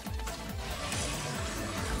specific.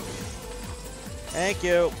 Thank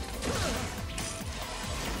you.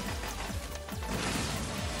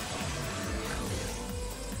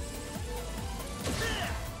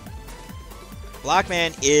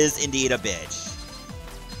 Blockman is indeed a bitch.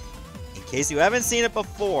 In case you haven't seen it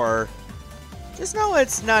before, just know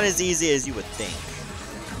it's not as easy as you would think.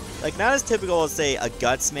 Like, not as typical as, say, a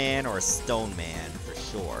Guts Man or a Stone Man, for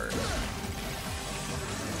sure.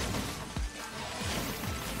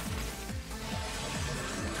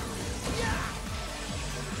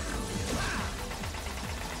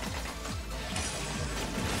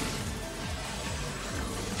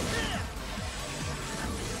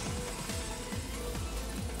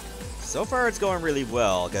 So far it's going really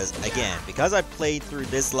well, because I played through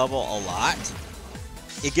this level a lot,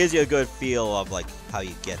 it gives you a good feel of like how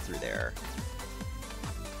you get through there.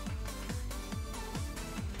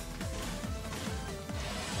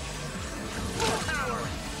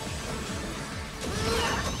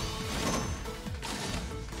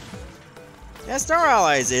 Yeah, Star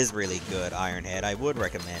Allies is really good, Ironhead. I would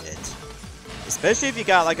recommend it. Especially if you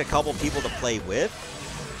got like a couple people to play with.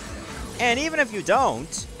 And even if you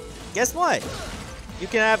don't, guess what? You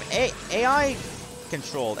can have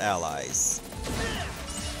AI-controlled allies.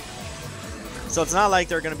 So it's not like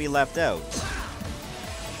they're going to be left out.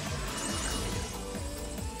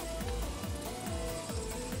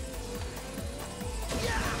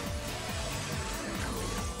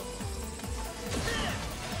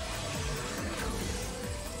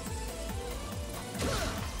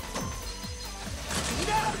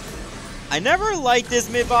 I never liked this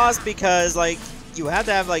mid-boss because, like, you have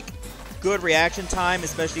to have, like, good reaction time,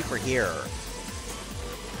 especially for here.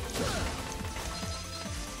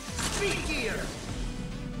 Speed gear.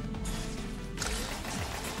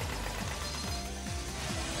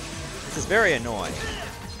 This is very annoying.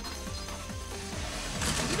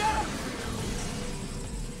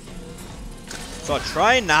 So I'll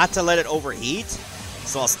try not to let it overheat,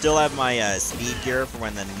 so I'll still have my speed gear for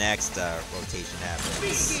when the next rotation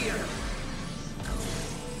happens. Speed gear.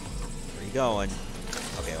 Where you going?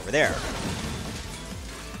 Okay, over there.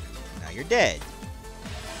 Now you're dead.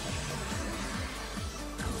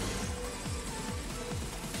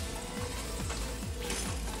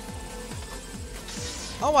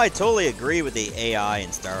 Oh, I totally agree with the AI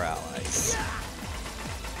and Star Allies.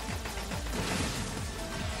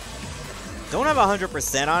 Don't have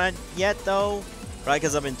 100% on it yet, though. Probably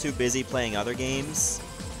because I've been too busy playing other games.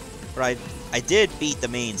 But I did beat the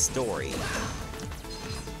main story.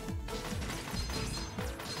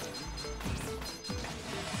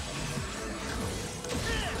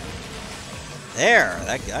 There!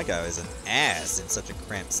 That guy was an ass in such a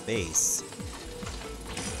cramped space.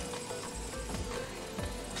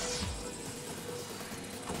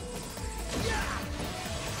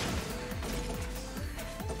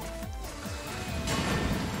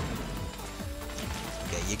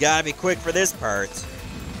 You gotta be quick for this part.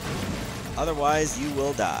 Otherwise, you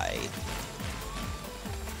will die.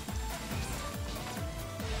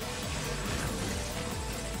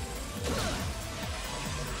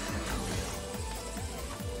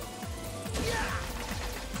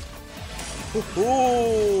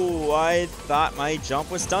 Ooh, I thought my jump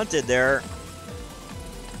was stunted there.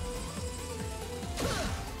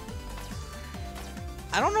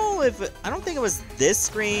 I don't think it was this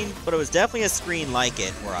screen, but it was definitely a screen like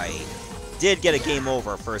it where I did get a game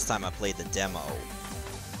over first time I played the demo.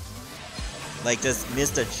 Like, just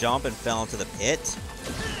missed a jump and fell into the pit.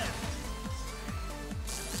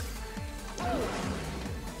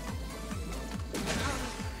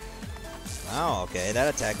 Wow, okay,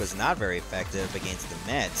 that attack was not very effective against the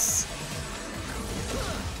Mets.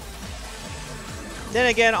 Then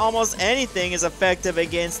again, almost anything is effective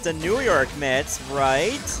against the New York Mets,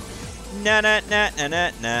 right?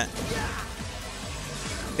 Nah.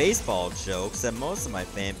 Baseball jokes that most of my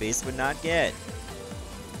fan base would not get.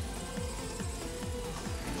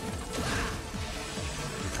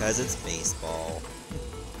 Because it's baseball.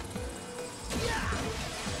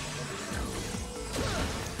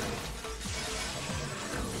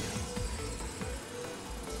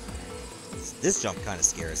 This jump kind of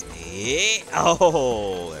scares me.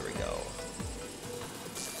 Oh, there we go.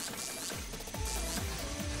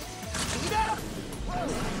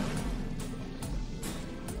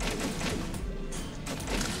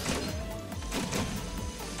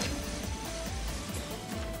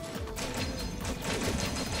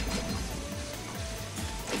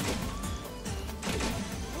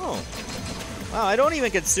 Oh. Wow, I don't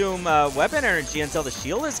even consume weapon energy until the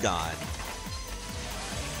shield is gone.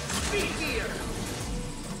 Speed gear.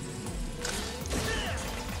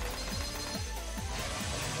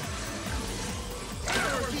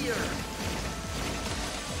 Power gear.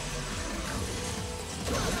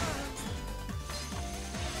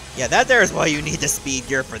 Yeah, that there is why you need the speed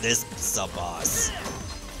gear for this sub-boss.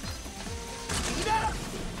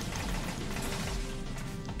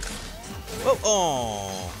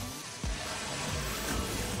 Oh.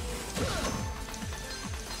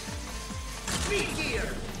 Speed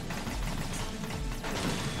gear.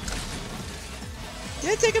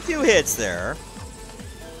 Did take a few hits there.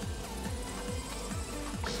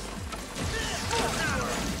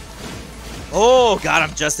 Oh, got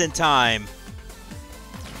him just in time.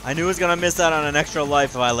 I knew he was gonna miss out on an extra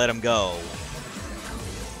life if I let him go.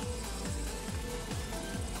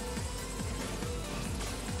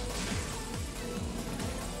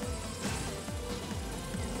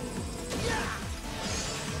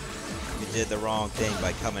 You did the wrong thing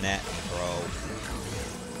by coming at me, bro.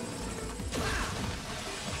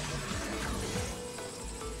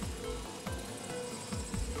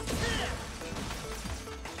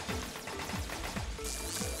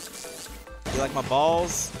 You like my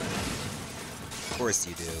balls? Of course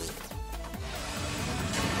you do.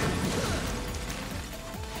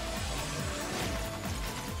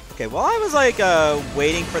 Okay, while I was like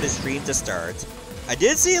waiting for the stream to start, I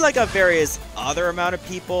did see like a various other amount of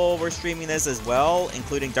people were streaming this as well,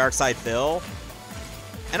 including Darkside Phil.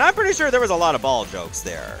 And I'm pretty sure there was a lot of ball jokes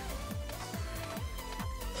there.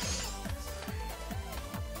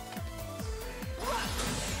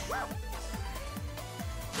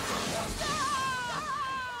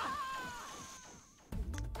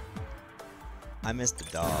 I missed the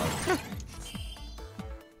dog.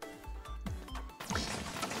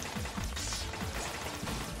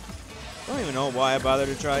 Don't even know why I bothered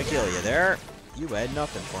to try to kill you there. You had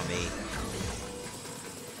nothing for me.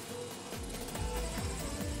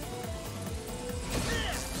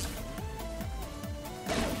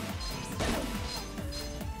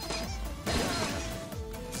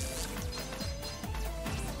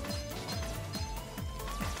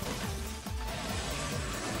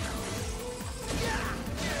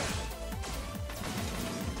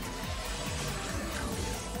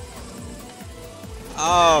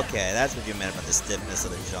 Okay, that's what you meant about the stiffness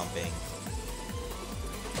of the jumping.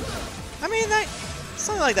 I mean,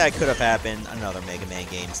 something like that could have happened in other Mega Man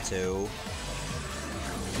games too.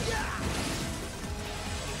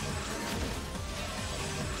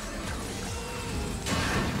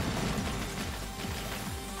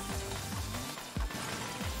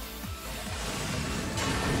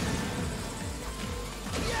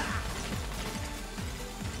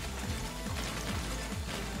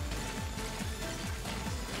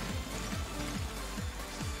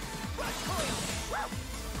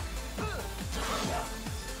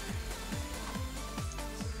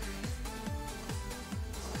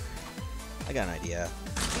 I got an idea.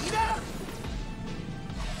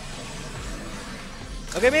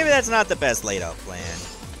 Okay, maybe that's not the best laid out plan.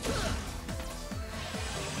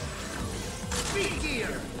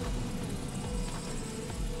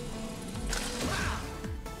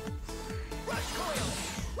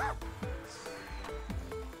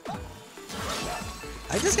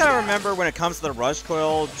 I just gotta remember when it comes to the rush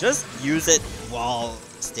coil, just use it while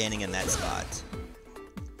standing in that spot.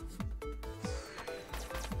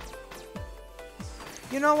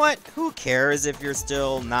 You know what? Who cares if you're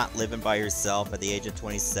still not living by yourself at the age of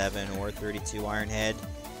 27 or 32, Ironhead?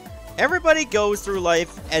 Everybody goes through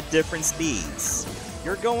life at different speeds.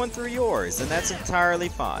 You're going through yours, and that's entirely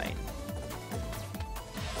fine.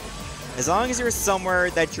 As long as you're somewhere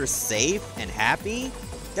that you're safe and happy,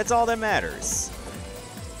 that's all that matters.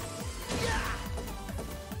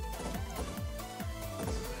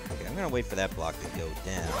 Okay, I'm gonna wait for that block to go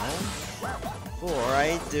down before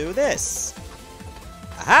I do this.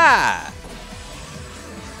 Aha!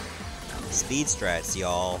 Speed strats,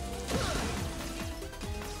 y'all.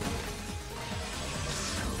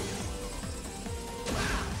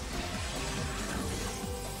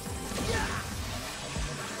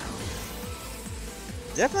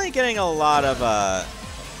 Definitely getting a lot of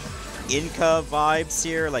Inca vibes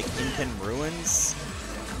here, like Incan ruins.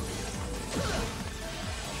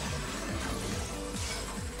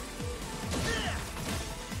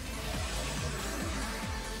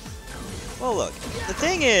 Well, look, the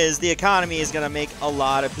thing is, the economy is going to make a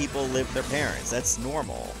lot of people live with their parents. That's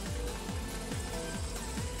normal.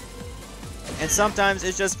 And sometimes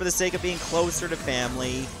it's just for the sake of being closer to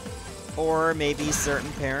family, or maybe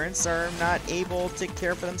certain parents are not able to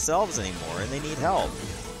care for themselves anymore and they need help.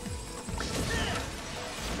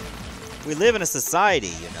 We live in a society,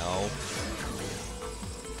 you know.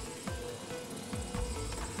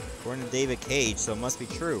 According to David Cage, so it must be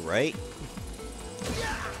true, right?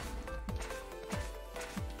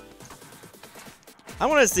 I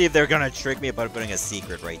want to see if they're going to trick me about putting a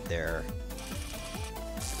secret right there.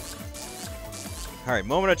 Alright,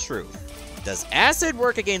 moment of truth. Does acid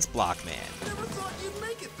work against Blockman? Never thought you'd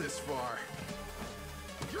make it this far.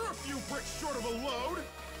 You're a few bricks short of a load.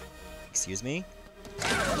 Excuse me?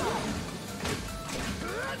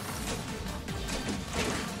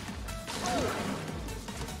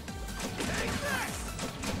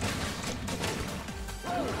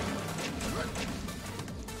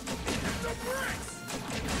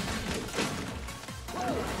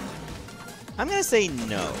 I'm gonna say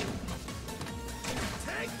no.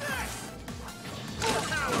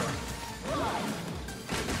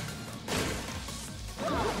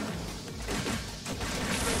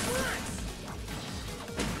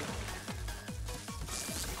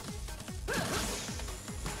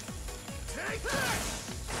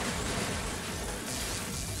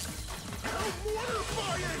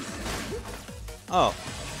 Oh,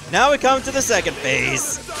 now we come to the second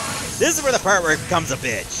phase. This is where the part where it becomes a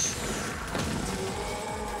bitch.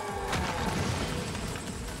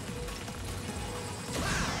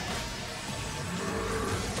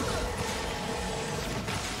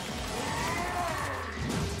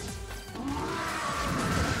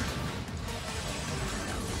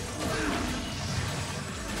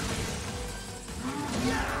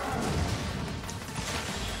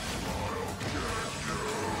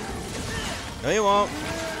 No, you won't.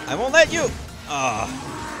 I won't let you.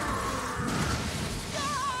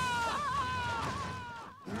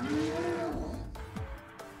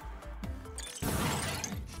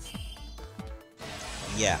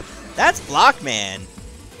 Yeah, that's Blockman.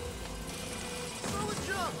 Solid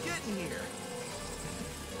job getting here.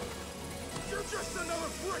 You're just another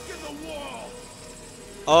brick in the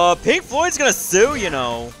wall. Pink Floyd's gonna sue, you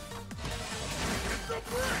know. It's the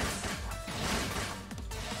bricks.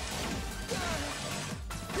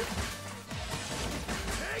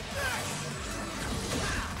 Take that.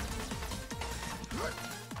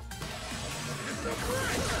 It's the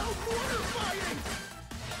bricks. How's water fighting?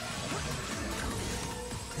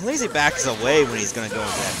 At least he backs away when he's gonna go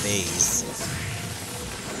into that maze.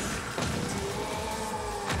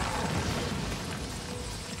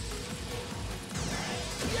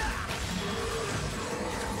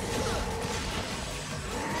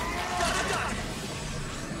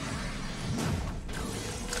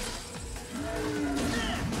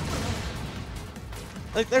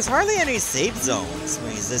 Like, there's hardly any safe zones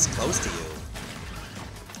when he's this close to you.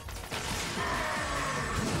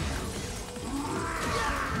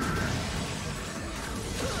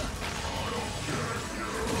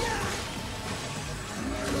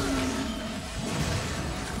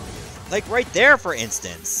 Like, right there, for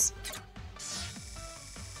instance.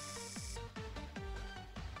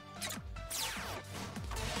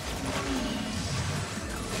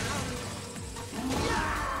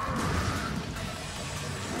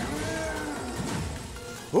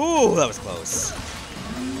 Ooh, that was close.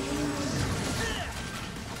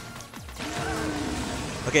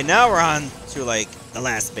 Okay, now we're on to, like, the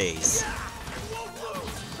last phase.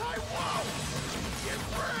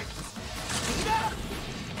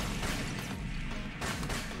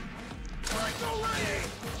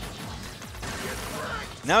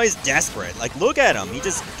 Now he's desperate. Like, look at him. He's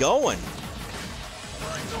just going.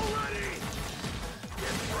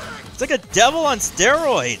 It's like a devil on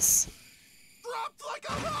steroids. Dropped like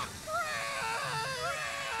a rock.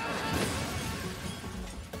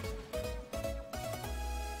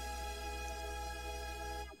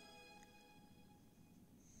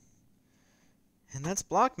 And that's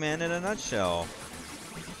Blockman in a nutshell.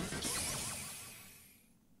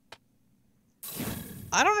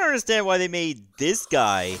 I don't understand why they made this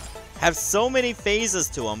guy have so many phases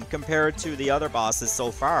to him compared to the other bosses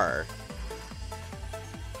so far.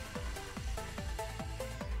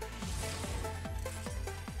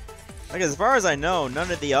 Like, as far as I know,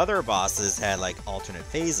 none of the other bosses had, like, alternate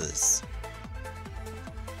phases.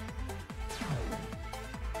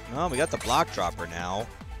 Well, we got the block dropper now.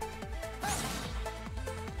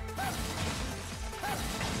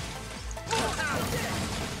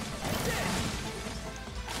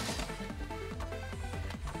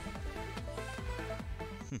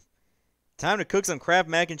 Time to cook some Kraft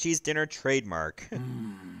mac and cheese dinner trademark.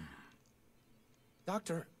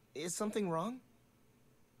 Doctor, is something wrong?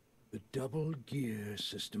 The double gear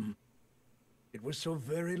system. It was so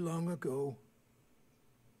very long ago.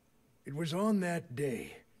 It was on that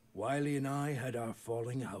day, Wily and I had our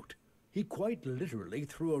falling out. He quite literally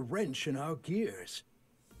threw a wrench in our gears.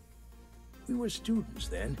 We were students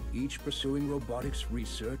then, each pursuing robotics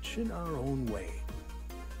research in our own way.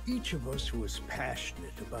 Each of us was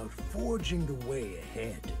passionate about forging the way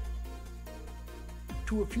ahead.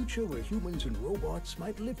 To a future where humans and robots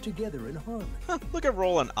might live together in harmony. Look at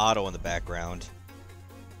Roland Otto in the background.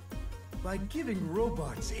 By giving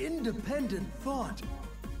robots independent thought,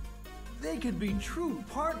 they could be true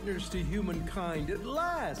partners to humankind at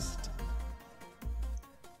last.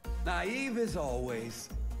 Naive as always.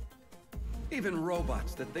 Even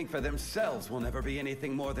robots that think for themselves will never be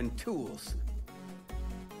anything more than tools.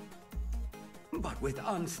 But with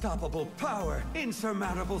unstoppable power,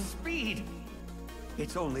 insurmountable speed.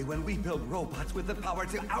 It's only when we build robots with the power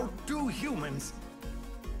to outdo humans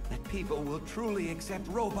that people will truly accept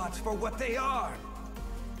robots for what they are.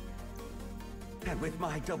 And with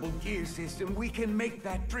my double gear system, we can make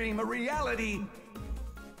that dream a reality.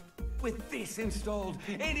 With this installed,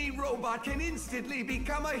 any robot can instantly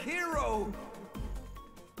become a hero.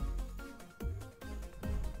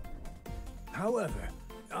 However,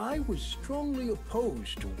 I was strongly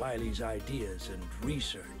opposed to Wily's ideas and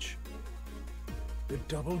research. The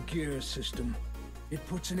double gear system, it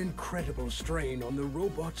puts an incredible strain on the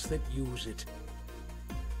robots that use it.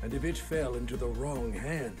 And if it fell into the wrong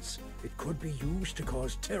hands, it could be used to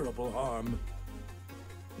cause terrible harm.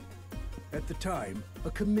 At the time,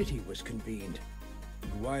 a committee was convened,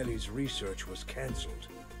 and Wily's research was cancelled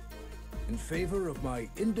in favor of my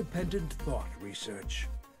independent thought research.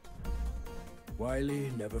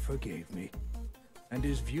 Wily never forgave me, and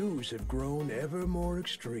his views have grown ever more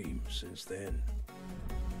extreme since then.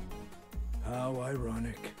 How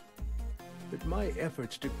ironic that my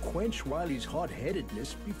efforts to quench Wily's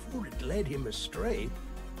hot-headedness before it led him astray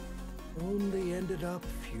only ended up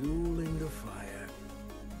fueling the fire.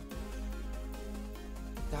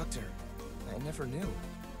 Doctor, I never knew.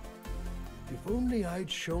 If only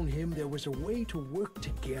I'd shown him there was a way to work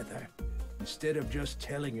together, instead of just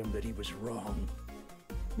telling him that he was wrong.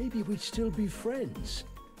 Maybe we'd still be friends.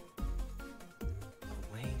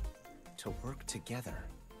 A way to work together.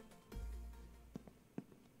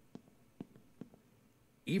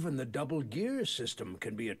 Even the double gear system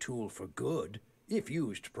can be a tool for good, if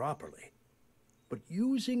used properly. But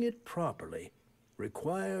using it properly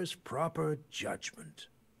requires proper judgment.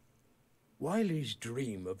 Wily's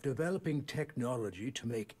dream of developing technology to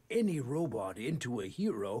make any robot into a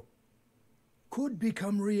hero could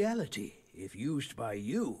become reality if used by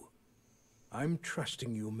you. I'm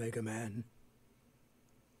trusting you, Mega Man.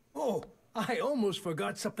 Oh, I almost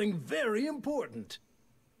forgot something very important.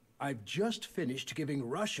 I've just finished giving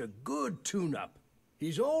Rush a good tune-up.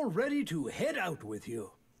 He's all ready to head out with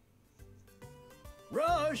you.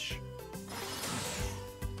 Rush!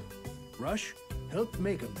 Rush, help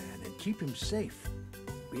Mega Man and keep him safe.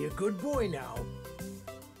 Be a good boy now.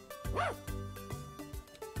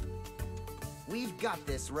 We've got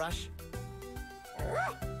this, Rush.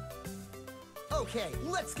 Okay,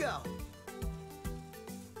 let's go.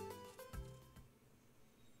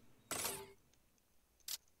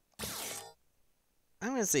 I'm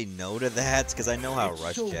gonna say no to that because I know how It's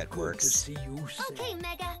Rush so Jet good works. to see you safe. Okay,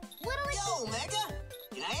 Mega. What'll it Yo, Mega!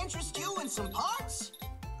 Can I interest you in some parts?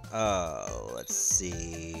 Let's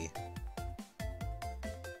see.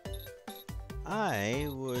 I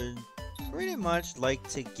would pretty much like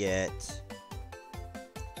to get...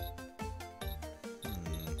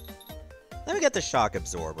 Let me get the shock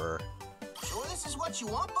absorber. Sure this is what you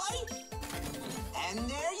want, buddy? And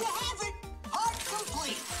there you have it! Part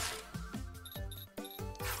complete!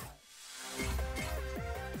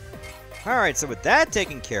 Alright, so with that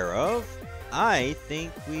taken care of, I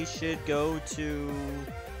think we should go to...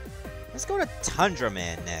 Let's go to Tundra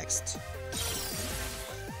Man next.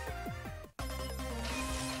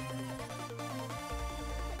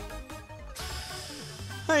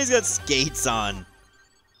 Oh, he's got skates on.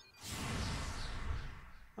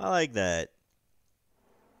 I like that.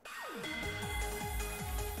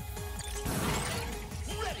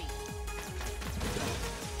 Ready!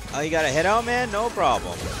 Oh, you got a head out, man? No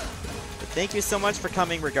problem. But thank you so much for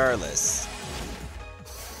coming regardless.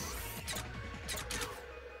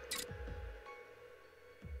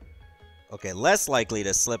 Okay, less likely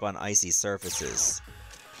to slip on icy surfaces.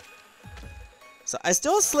 So I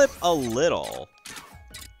still slip a little.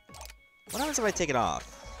 What happens if I take it off?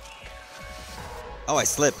 Oh, I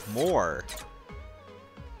slip more.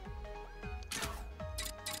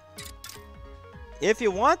 If you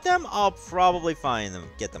want them, I'll probably find them,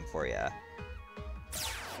 get them for you.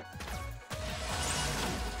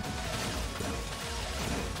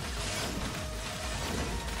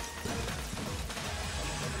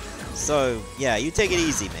 So, yeah, you take it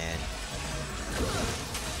easy, man.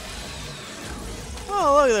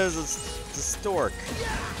 Oh, look, there's a stork.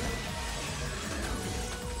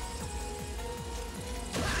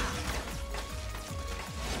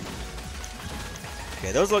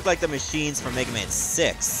 Okay, those look like the machines from Mega Man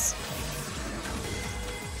 6.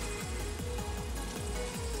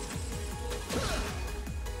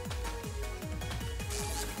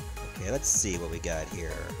 Okay, let's see what we got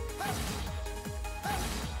here.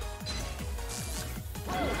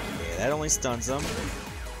 Okay, that only stuns them.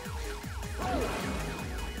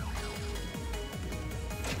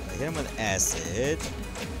 I hit him with acid.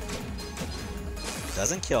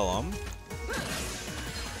 Doesn't kill him.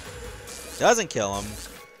 Doesn't kill him.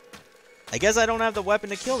 I guess I don't have the weapon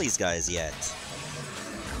to kill these guys yet.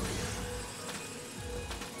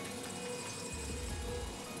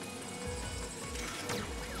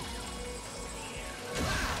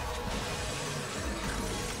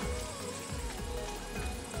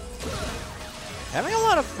 Having a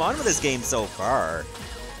lot of fun with this game so far.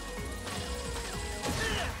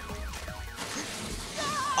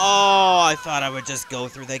 Oh, I thought I would just go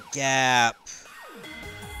through the gap.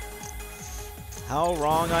 How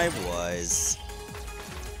wrong I was.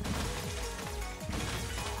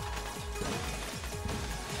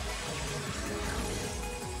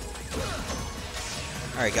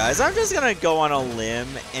 Alright guys, I'm just gonna go on a limb,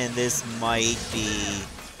 and this might be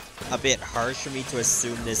a bit harsh for me to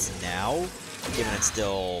assume this now, given it's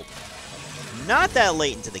still not that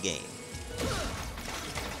late into the game.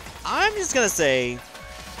 I'm just gonna say,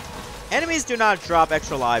 enemies do not drop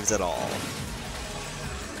extra lives at all.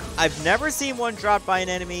 I've never seen one dropped by an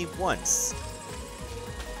enemy once.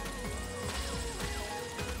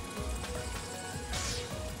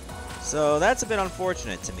 So that's a bit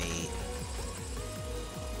unfortunate to me.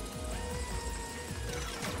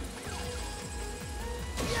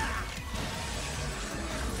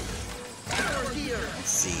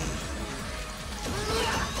 see.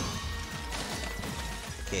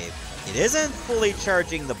 Okay, it isn't fully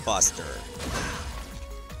charging the Buster.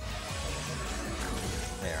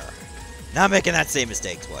 There. Not making that same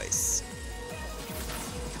mistake twice.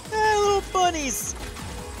 Ah, little bunnies!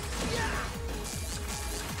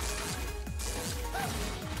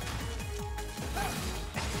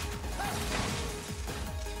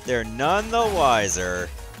 They're none the wiser.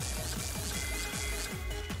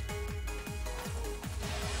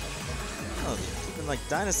 Oh, they're keeping like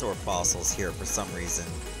dinosaur fossils here for some reason.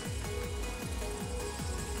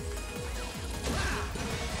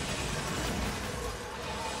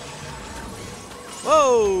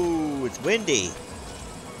 Whoa! It's windy.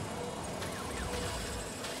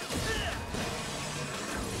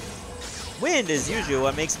 Wind is usually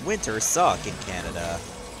what makes winter suck in Canada.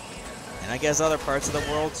 And I guess other parts of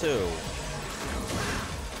the world too.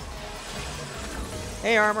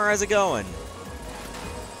 Hey Armor, how's it going?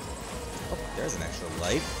 Oh, there's an extra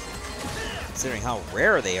life. Considering how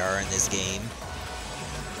rare they are in this game.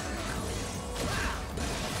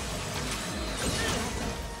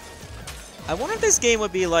 I wonder if this game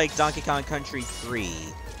would be like Donkey Kong Country 3,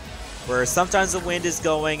 where sometimes the wind is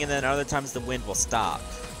going and then other times the wind will stop.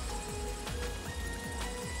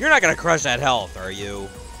 You're not gonna crush that health, are you?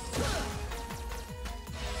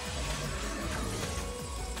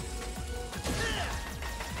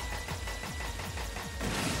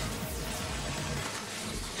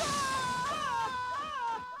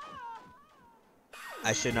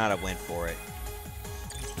 I should not have went for it.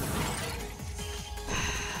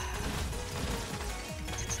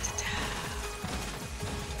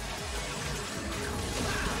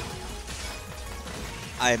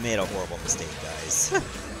 I made a horrible mistake, guys.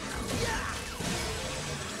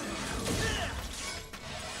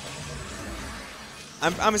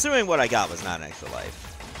 I'm assuming what I got was not an extra life.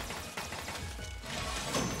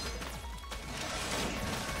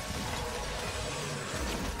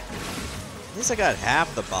 At least I got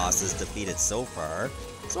half the bosses defeated so far,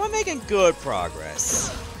 so I'm making good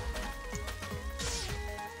progress.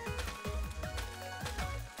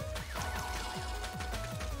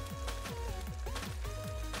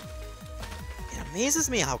 It amazes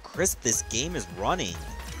me how crisp this game is running.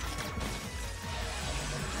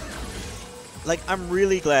 Like, I'm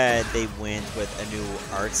really glad they went with a new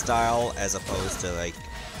art style as opposed to, like,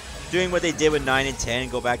 doing what they did with 9 and 10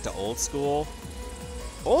 and go back to old school.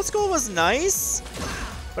 Old school was nice,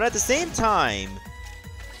 but at the same time,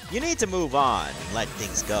 you need to move on and let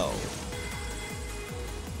things go.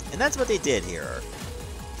 And that's what they did here.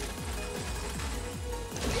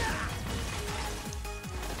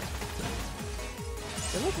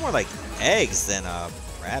 They look more like eggs than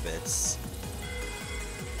rabbits.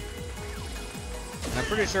 And I'm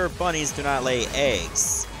pretty sure bunnies do not lay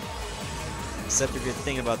eggs. Except if you're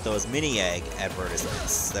thinking about those mini egg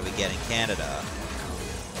advertisements that we get in Canada.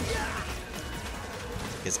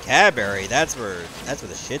 Because Cadbury, that's where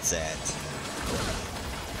the shit's at.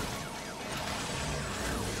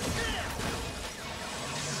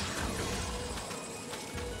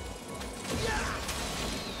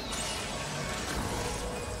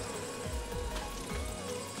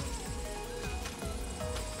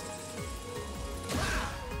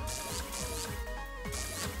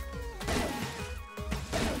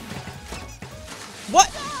 What?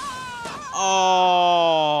 Oh.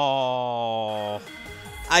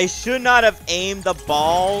 I should not have aimed the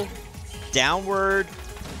ball downward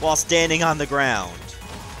while standing on the ground.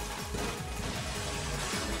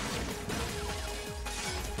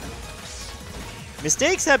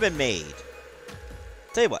 Mistakes have been made.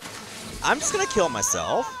 Tell you what, I'm just gonna kill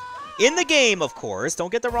myself. In the game, of course. Don't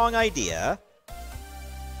get the wrong idea.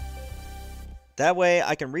 That way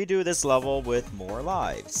I can redo this level with more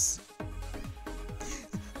lives.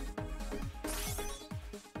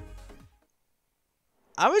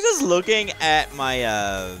 I was just looking at my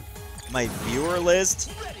my viewer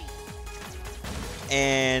list,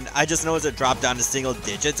 and I just noticed it dropped down to single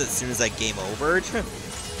digits as soon as I game overed.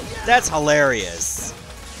 That's hilarious.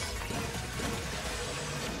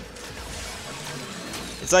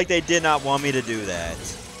 It's like they did not want me to do that.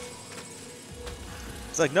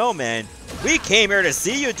 It's like, no, man. We came here to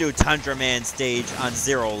see you do Tundra Man stage on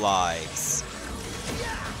 0 lives.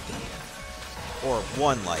 Or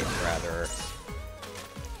 1 life, rather.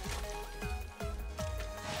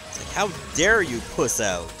 How dare you puss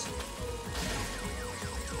out?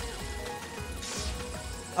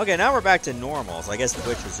 Okay, now we're back to normal, so I guess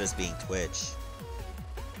Twitch was just being Twitch.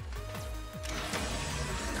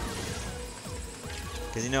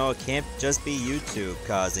 Because, you know, it can't just be YouTube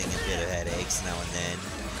causing a bit of headaches now and then.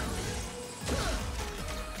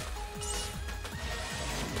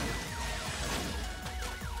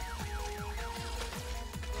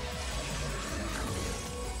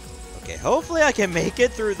 hopefully I can make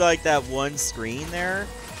it through like that one screen there.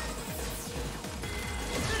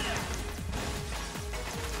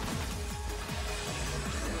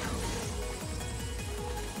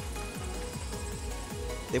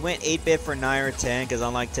 They went 8-bit for 9 or 10 because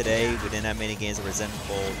unlike today, we didn't have many games that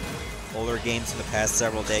resembled older games from the past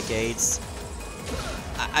several decades.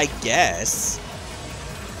 I guess.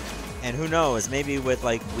 And who knows, maybe with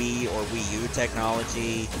like Wii or Wii U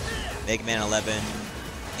technology, Mega Man 11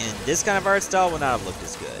 in this kind of art style would not have looked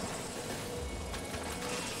as good.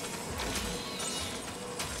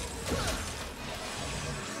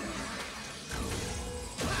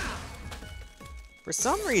 For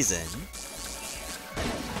some reason,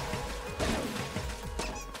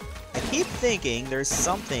 I keep thinking there's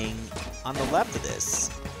something on the left of this.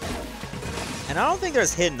 And I don't think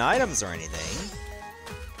there's hidden items or anything.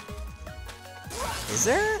 Is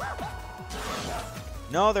there?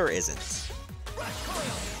 No, there isn't.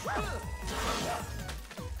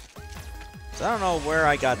 So I don't know where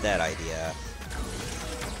I got that idea.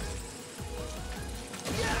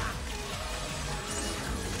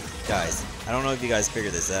 Guys, I don't know if you guys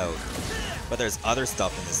figured this out, but there's other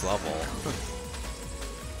stuff in this level.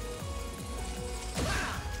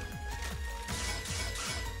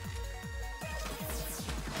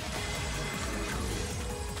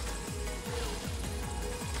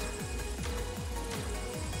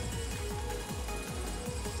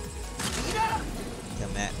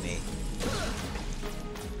 Come at me.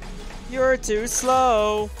 You're too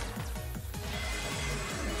slow.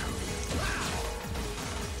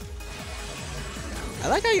 I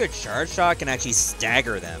like how your charge shot can actually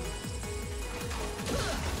stagger them.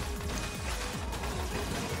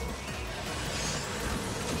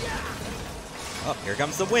 Oh, here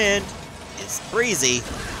comes the wind. It's breezy.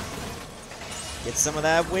 Get some of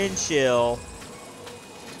that wind chill.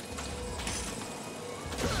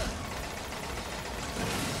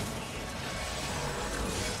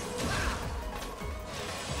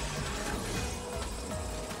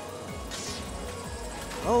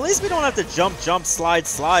 Well, at least we don't have to jump, jump, slide,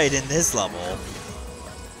 slide in this level.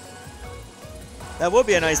 That would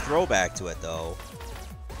be a nice throwback to it, though.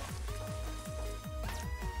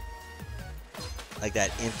 Like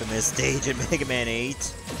that infamous stage in Mega Man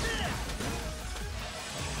 8.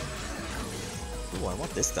 Ooh, I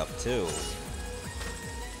want this stuff, too.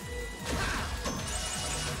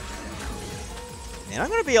 Man, I'm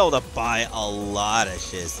gonna be able to buy a lot of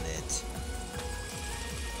Shiznit.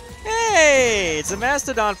 Hey, it's a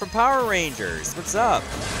Mastodon from Power Rangers. What's up?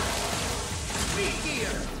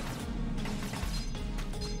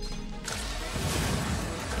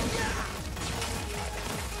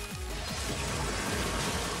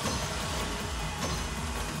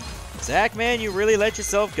 Zach, man, you really let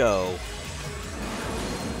yourself go.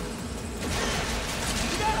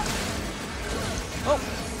 Oh,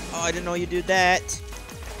 I didn't know you did that.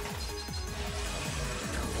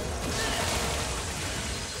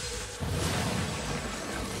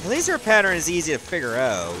 At least her pattern is easy to figure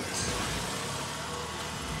out.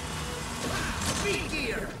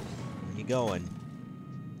 Where are you going?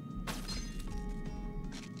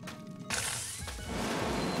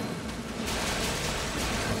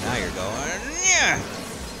 Now you're going. Yeah.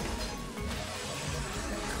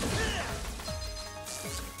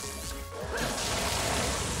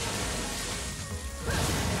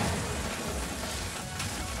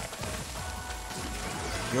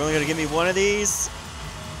 You're only gonna give me one of these?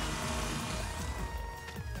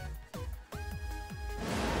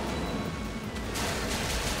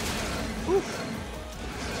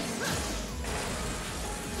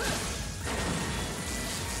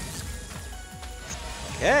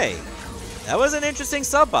 Okay, that was an interesting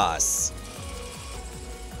sub-boss.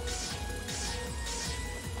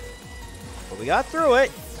 But we got through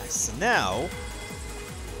it. So now...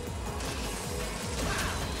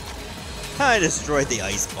 I destroyed the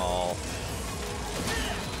ice ball.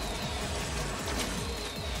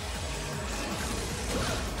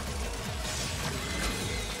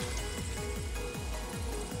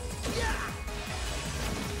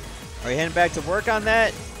 Are you heading back to work on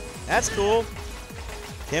that? That's cool.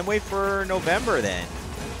 Can't wait for November then.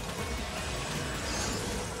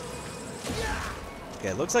 Okay,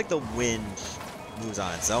 it looks like the wind moves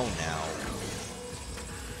on its own now.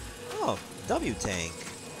 Oh, W-Tank.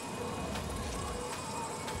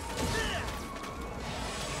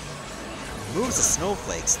 Moves the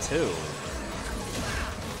snowflakes too.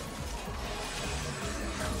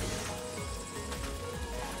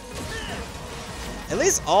 At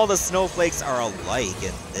least all the snowflakes are alike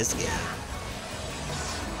in this game.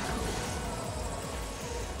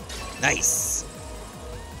 Nice.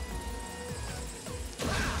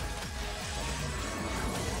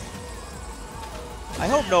 I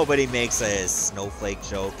hope nobody makes a snowflake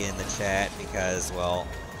joke in the chat because, well,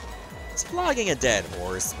 it's flogging a dead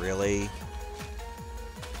horse, really.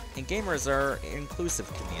 And gamers are an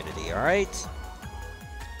inclusive community, alright?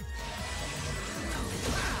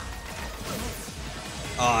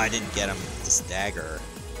 Oh, I didn't get him to stagger.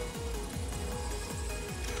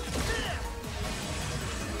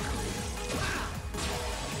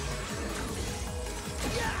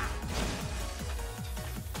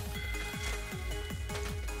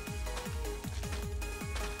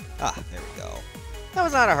 Ah, there we go. That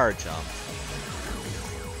was not a hard jump.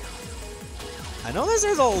 I know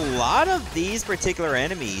there's a lot of these particular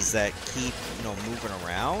enemies that keep, you know, moving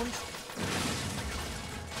around.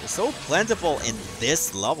 They're so plentiful in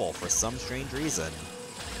this level for some strange reason.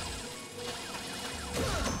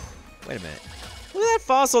 Wait a minute. Look at that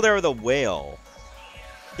fossil there with a whale.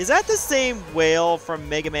 Is that the same whale from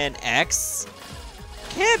Mega Man X?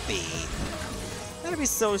 Can't be. That'd be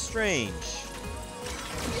so strange.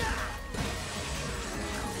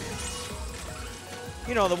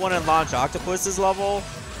 You know, the one in Launch Octopus's level?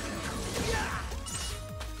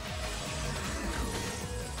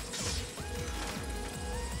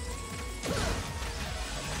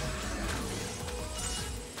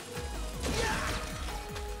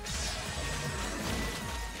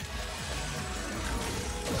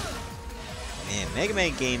 Man, Mega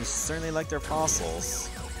Man games certainly like their fossils.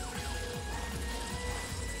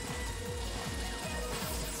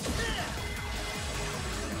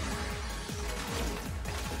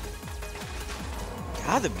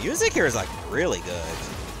 God, the music here is like really good.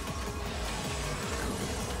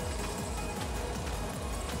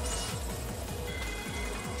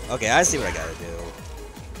 Okay, I see what I gotta do.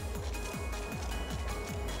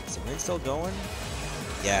 Is the wind still going?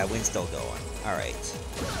 Yeah, wind's still going. Alright.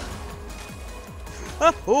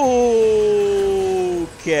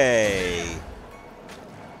 Okay.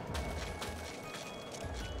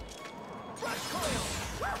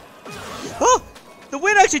 Oh! The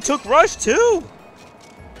wind actually took Rush too!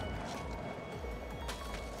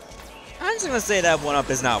 I'm just gonna say that 1-up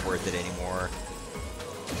is not worth it anymore.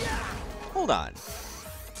 Hold on.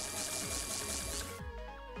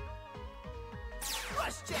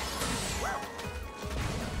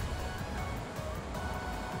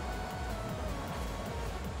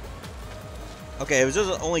 Okay, it was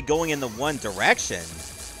just only going in the one direction.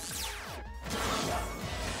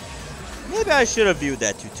 Maybe I should have viewed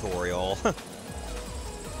that tutorial.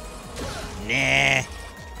 Nah,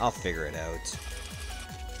 I'll figure it out.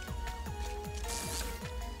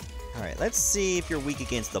 Alright, let's see if you're weak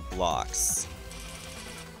against the blocks.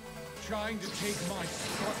 Trying to take my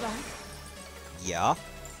spotlight? Yeah.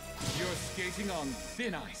 You're skating on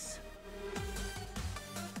thin ice.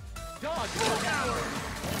 Dodge the tower!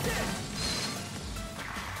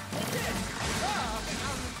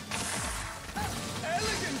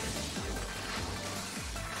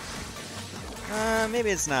 Maybe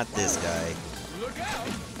it's not this guy. Look out!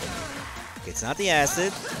 It's not the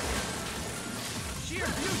acid. Sheer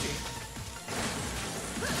beauty!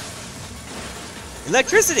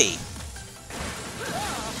 Electricity!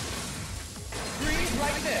 Freeze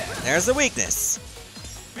right there! There's the weakness.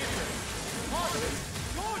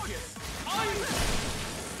 Gorgeous!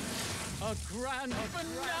 A grand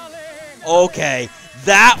finale! Okay,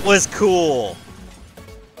 that was cool.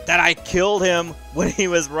 That I killed him when he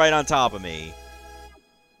was right on top of me.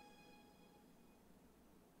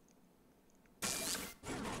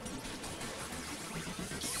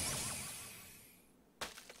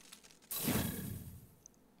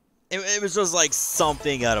 It was just like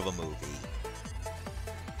something out of a movie.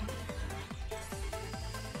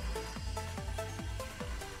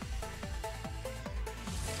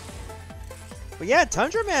 But yeah,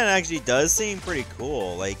 Tundra Man actually does seem pretty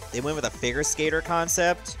cool. Like, they went with a figure skater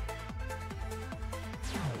concept.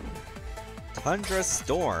 Tundra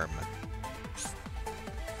Storm.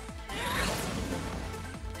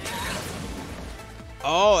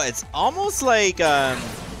 Oh, it's almost like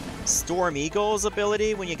Storm Eagle's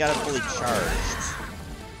ability when you got it fully charged.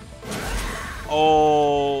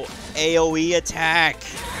 Oh, AoE attack.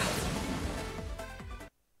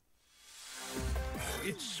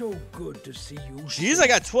 It's so good to see you. Jeez, I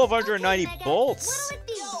got 1,290 bolts.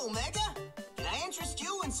 Yo, Mega! Can I interest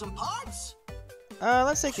you in some parts?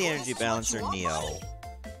 Let's take the energy balancer Neo.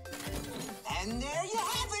 And there you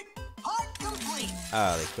have it! Part complete!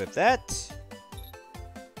 I'll equip that.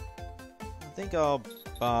 I think I'll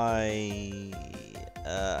buy...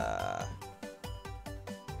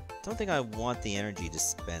 don't think I want the energy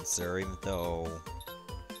dispenser, even though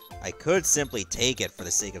I could simply take it for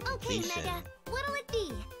the sake of completion. Okay, Mega. What'll it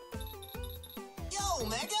be? Yo,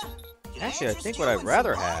 Mega! Can Actually, I think what I'd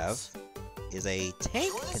rather have is a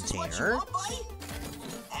tank container.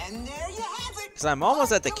 And there you have it. Because I'm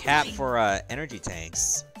almost at the cap for energy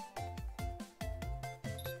tanks.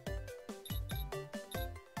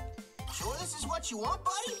 Sure this is what you want,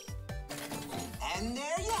 buddy? And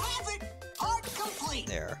there you have it. Part complete.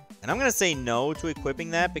 There. And I'm going to say no to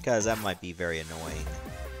equipping that because that might be very annoying.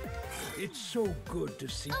 It's so good to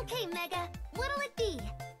see. Okay, Mega. What'll it be?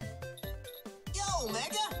 Yo,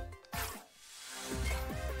 Mega.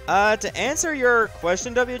 To answer your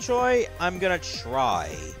question, W. Choi, I'm gonna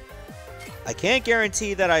try. I can't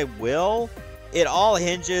guarantee that I will. It all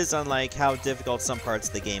hinges on like how difficult some parts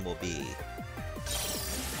of the game will be.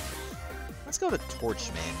 Let's go to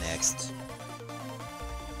Torchman next.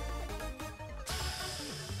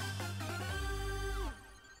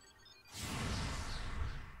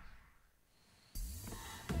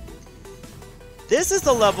 This is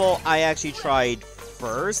the level I actually tried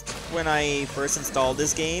first when I first installed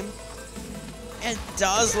this game. And it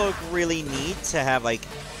does look really neat to have like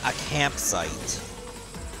a campsite.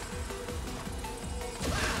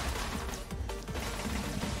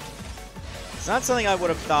 It's not something I would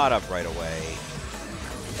have thought of right away.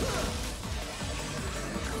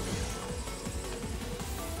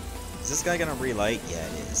 Is this guy gonna relight? Yeah,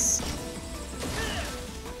 it is.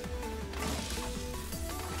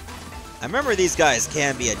 I remember these guys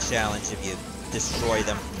can be a challenge if you destroy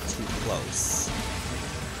them from too close.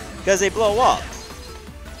 Because they blow up.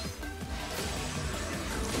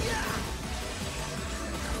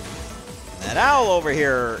 That owl over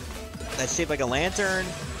here, that's shaped like a lantern,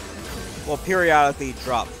 will periodically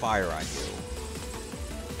drop fire on you.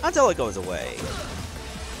 Until it goes away.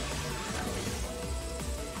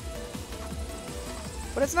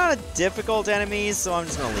 But it's not a difficult enemy, so I'm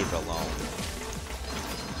just going to leave it alone.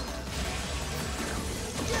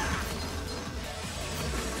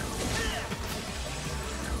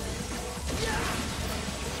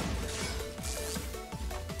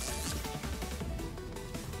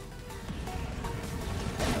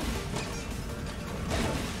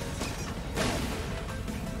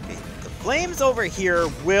 Flames over here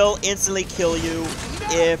will instantly kill you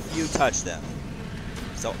if you touch them.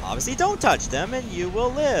 So obviously don't touch them and you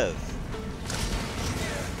will live.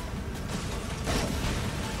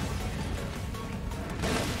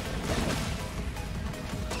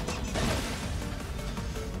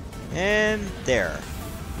 And there.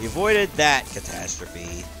 We avoided that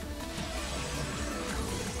catastrophe.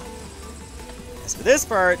 As for this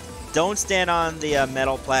part, don't stand on the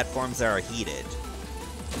metal platforms that are heated.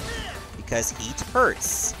 Because heat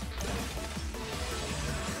hurts.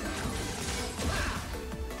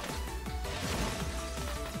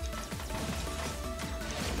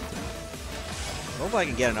 Hope I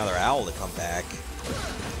can get another owl to come back.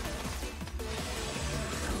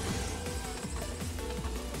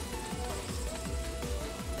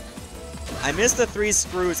 I missed the 3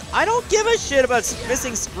 screws. I don't give a shit about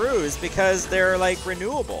missing screws because they're like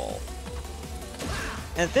renewable.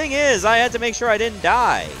 And the thing is, I had to make sure I didn't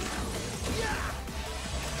die.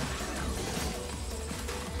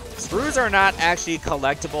 Screws are not actually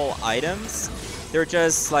collectible items. They're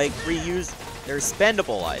just like reused. They're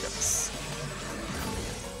spendable items.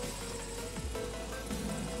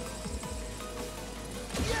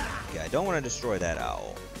 Yeah, I don't want to destroy that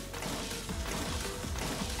owl.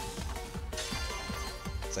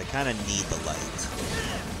 So I kind of need the light.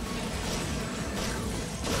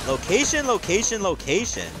 Location, location,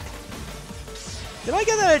 location. Did I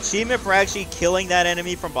get that achievement for actually killing that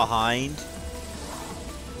enemy from behind?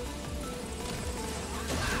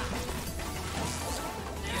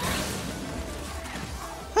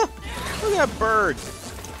 Look at that bird.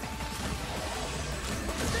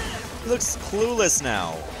 He looks clueless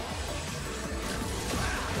now.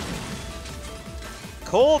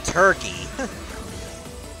 Cold turkey.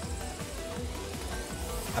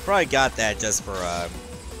 I probably got that just for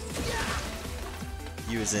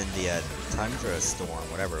using the Tundra Storm,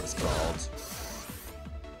 whatever it was called.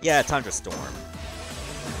 Yeah, Tundra Storm.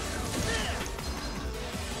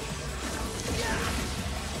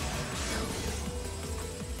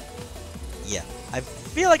 Yeah, I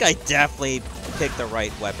feel like I definitely picked the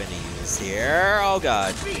right weapon to use here. Oh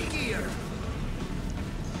god.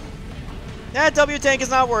 That W tank is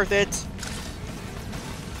not worth it.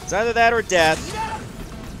 It's either that or death.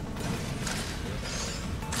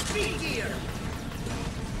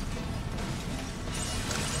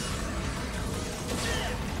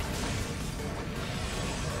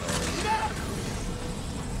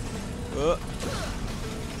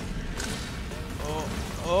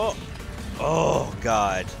 Oh,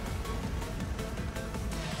 God.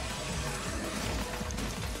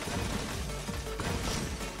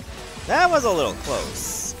 That was a little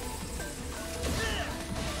close.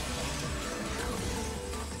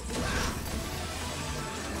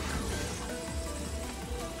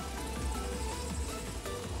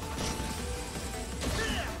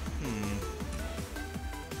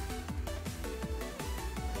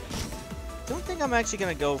 Don't think I'm actually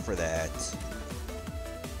gonna go for that.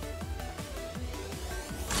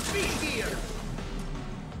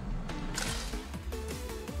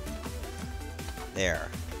 There.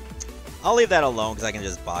 I'll leave that alone because I can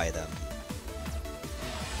just buy them.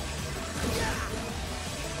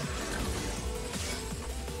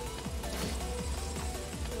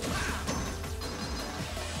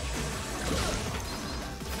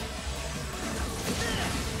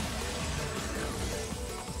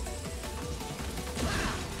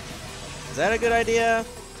 Is that a good idea?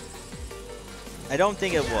 I don't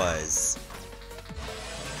think it was.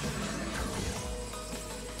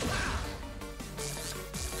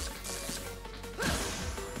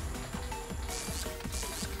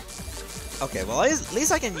 Okay, well, at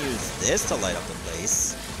least I can use this to light up the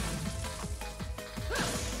place.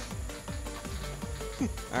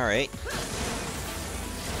 Alright.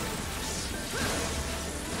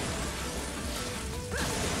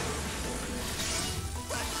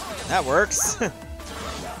 That works.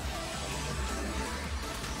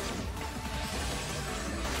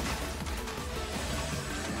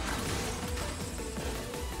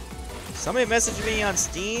 Somebody messaged me on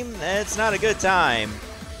Steam. It's not a good time.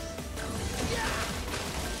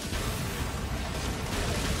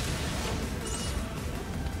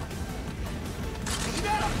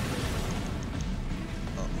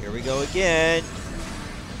 Oh, here we go again.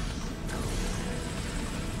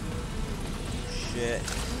 Shit.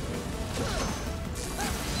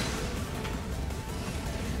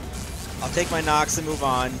 I'll take my knocks and move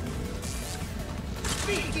on.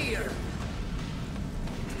 Speed gear.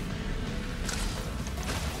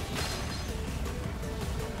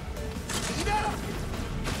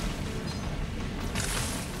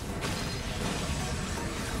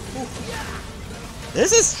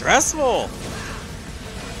 This is stressful.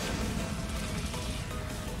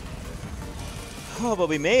 Oh, but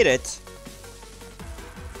we made it.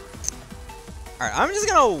 Alright, I'm just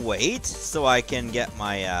gonna wait so I can get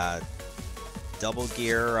my double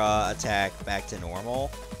gear attack back to normal.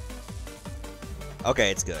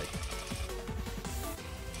 Okay, it's good.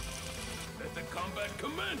 Let the combat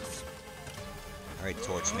commence. Alright,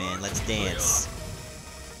 Torchman, let's dance.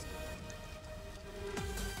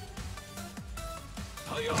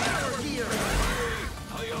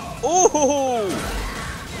 Ooh!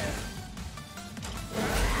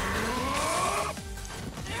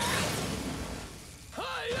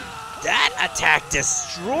 That attack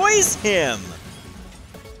destroys him!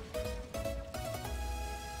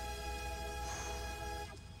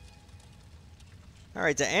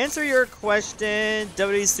 Alright, to answer your question,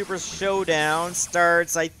 WWE Super Showdown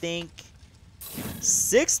starts, I think,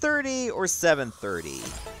 6:30 or 7:30.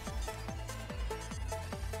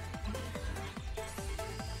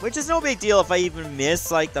 Which is no big deal if I even miss,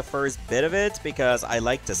 like, the first bit of it, because I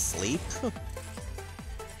like to sleep.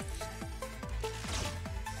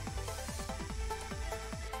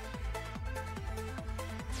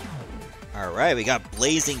 Alright, we got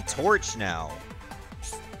Blazing Torch now.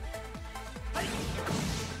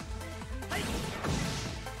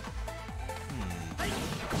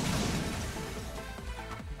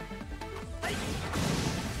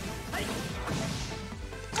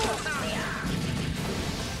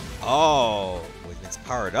 Oh, when it's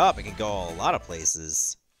powered up, it can go a lot of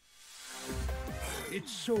places.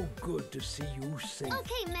 It's so good to see you safe.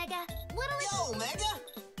 Okay, Mega. What'll it... Yo, Mega!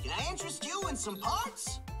 Can I interest you in some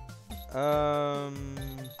parts? Okay,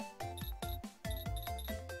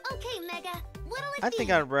 Mega. What'll it I be?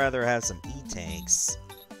 think I'd rather have some E-tanks.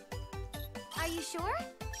 Are you sure?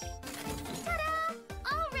 Ta-da!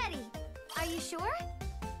 All ready. Are you sure?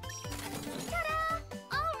 Ta-da!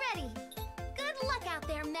 All ready. Good luck out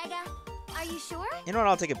there, Mega. Are you sure? You know what,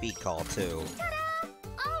 I'll take a beat call, too. Ta-da!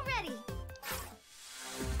 All ready.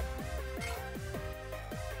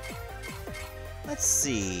 Let's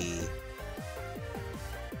see.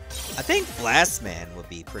 I think Blastman would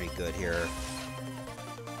be pretty good here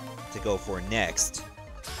to go for next.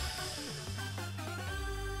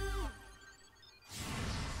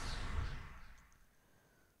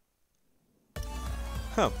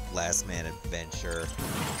 Huh, Blastman Adventure.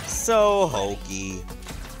 So hokey.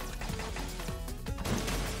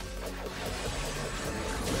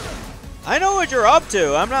 I know what you're up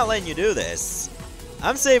to. I'm not letting you do this.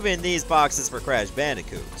 I'm saving these boxes for Crash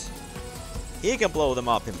Bandicoot. He can blow them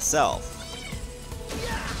up himself.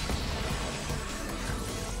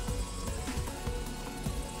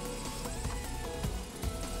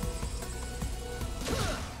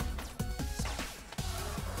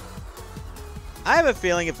 I have a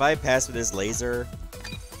feeling if I pass with this laser,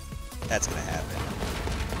 that's gonna happen.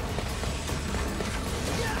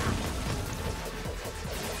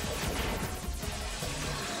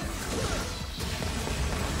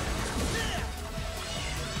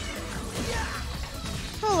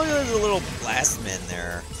 Oh, look at those little blast men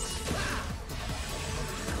there.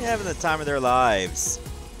 They're having the time of their lives.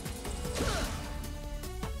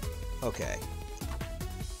 Okay.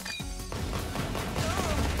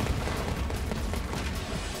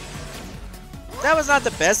 That was not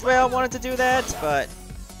the best way I wanted to do that, but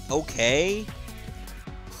okay.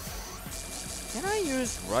 Can I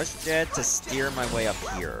use Rush Jet to steer my way up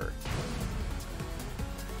here?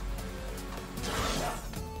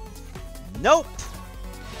 Nope!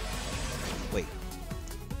 Wait.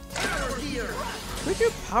 Could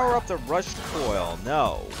you power up the Rush Coil?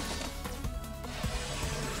 No.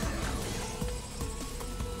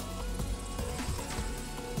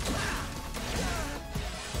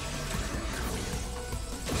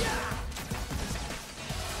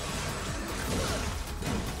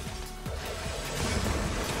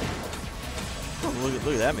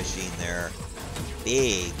 Look at that machine there.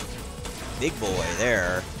 Big boy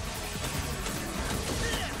there.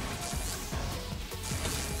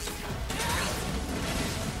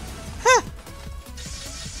 Huh.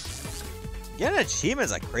 Getting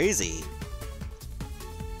achievements like crazy.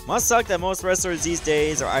 Must suck that most wrestlers these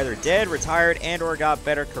days are either dead, retired, and or got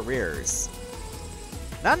better careers.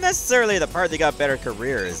 Not necessarily the part they got better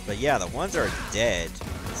careers, but yeah, the ones that are dead.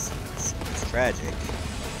 It's tragic.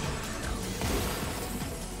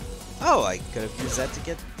 Oh, I could have used that to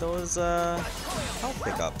get those health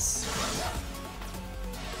pickups.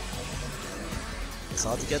 Guess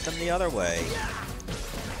I'll have to get them the other way.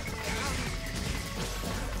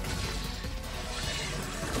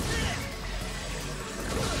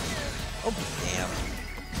 Oh, damn.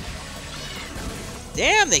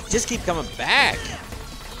 Damn, they just keep coming back.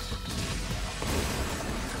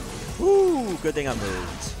 Woo, good thing I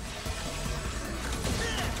moved.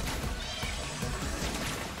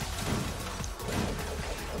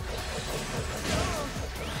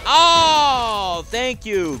 Oh, thank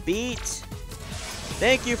you, Beat.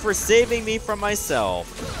 Thank you for saving me from myself.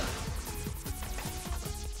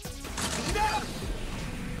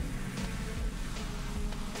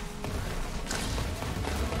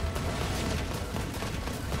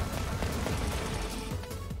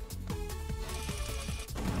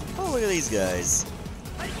 Oh, look at these guys.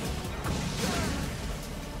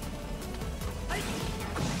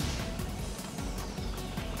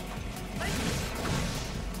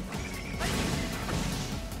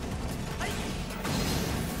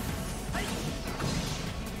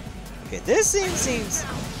 Okay, this seems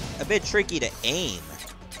a bit tricky to aim.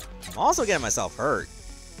 I'm also getting myself hurt.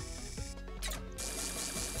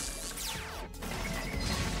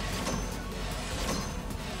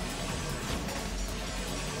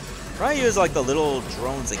 Try to use like the little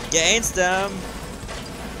drones against them.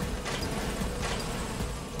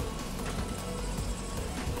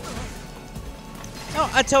 No,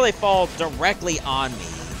 until they fall directly on me,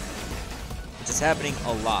 which is happening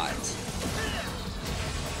a lot.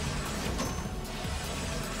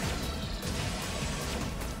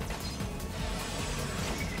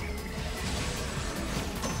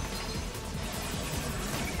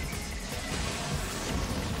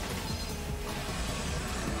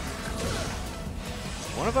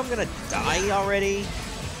 One of them gonna die already?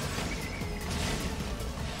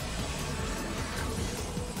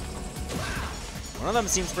 One of them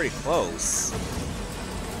seems pretty close.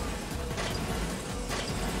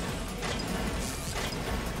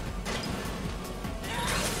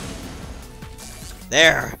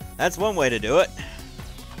 There! That's one way to do it.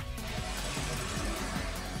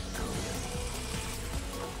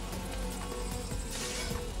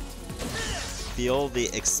 Feel the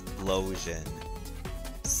explosion.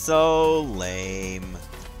 So lame.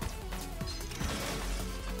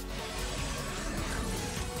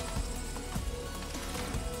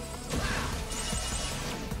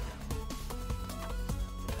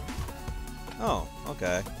 Oh,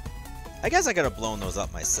 okay. I guess I could have blown those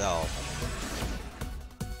up myself.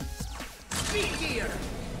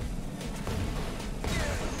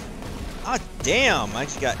 Ah, damn! I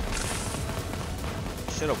actually got...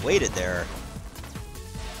 Should have waited there.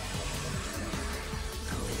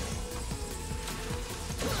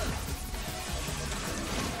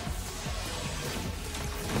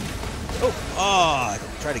 Oh, I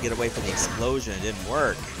tried to get away from the explosion. It didn't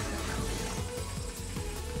work.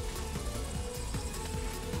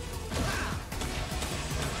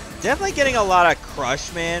 Definitely getting a lot of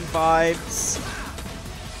Crush Man vibes.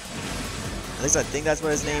 At least I think that's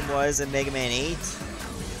what his name was in Mega Man 8.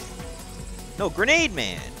 No, Grenade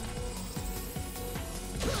Man!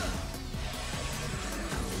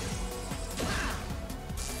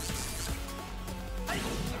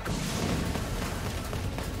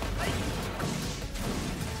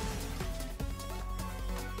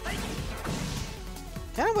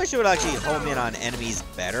 Kinda wish it would actually home in on enemies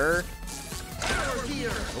better.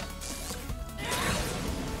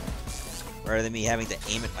 Rather than me having to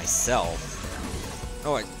aim it myself.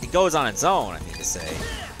 Oh, it goes on its own, I mean to say.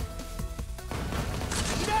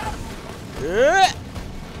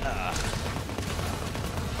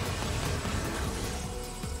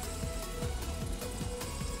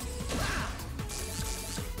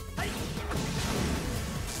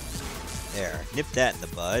 There, nip that in the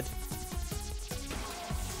bud.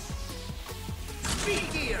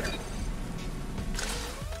 Speed gear.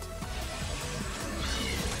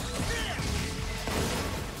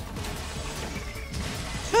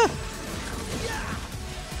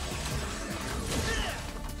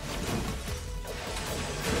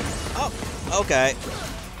 Oh, okay.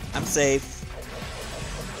 I'm safe.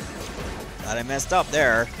 Thought I messed up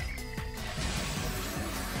there.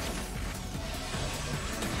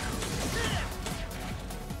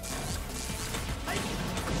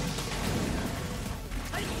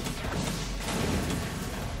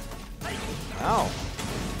 Wow.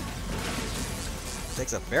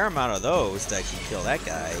 Takes a fair amount of those to actually kill that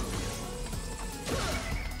guy.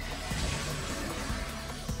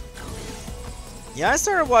 Yeah, I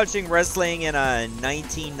started watching wrestling in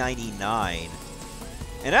 1999.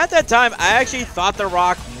 And at that time, I actually thought The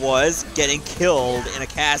Rock was getting killed in a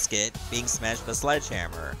casket, being smashed with a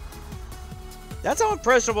sledgehammer. That's how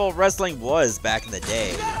impressionable wrestling was back in the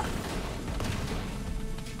day.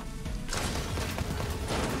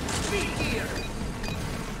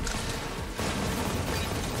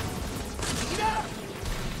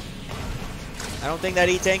 I don't think that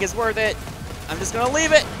E-Tank is worth it. I'm just gonna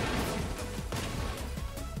leave it.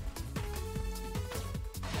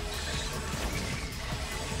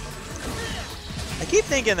 I keep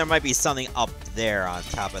thinking there might be something up there on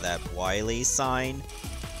top of that Wily sign,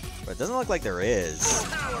 but it doesn't look like there is.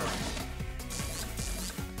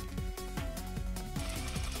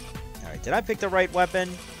 Alright, did I pick the right weapon?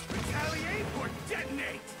 Retaliate or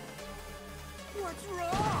detonate! What's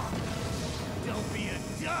wrong? Don't be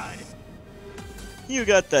a dud! You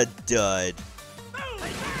got the dud.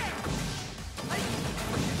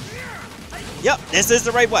 Yep, this is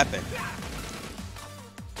the right weapon.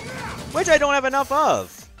 Which I don't have enough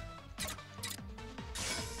of.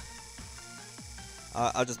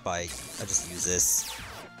 I'll just use this.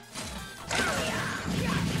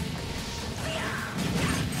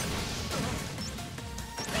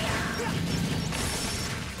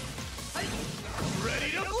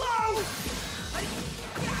 Ready to blow!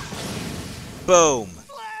 Boom.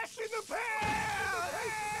 Flash in the pan!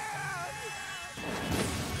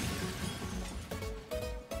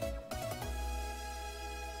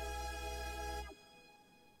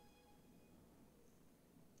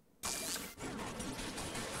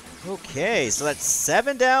 Okay, so that's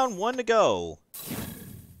 7 down, 1 to go.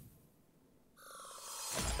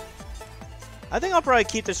 I think I'll probably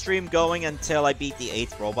keep the stream going until I beat the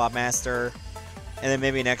 8th Robot Master. And then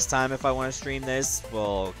maybe next time, if I want to stream this,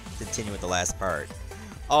 we'll continue with the last part.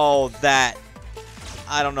 Oh, that...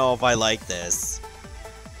 I don't know if I like this.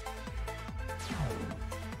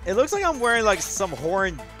 It looks like I'm wearing, like, some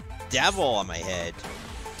horned devil on my head.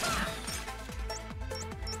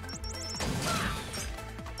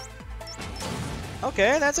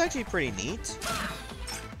 Okay, that's actually pretty neat.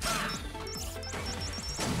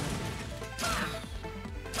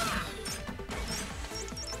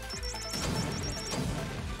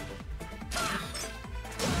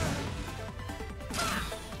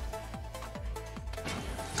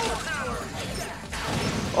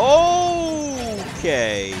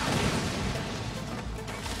 Okay.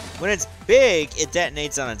 When it's big, it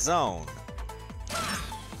detonates on its own.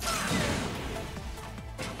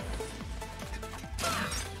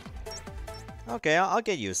 Okay, I'll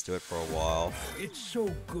get used to it for a while. It's so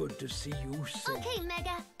good to see you safe. Okay,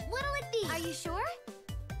 Mega. What'll it be? Are you sure?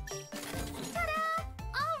 Ta-da!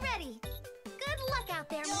 All ready. Good luck out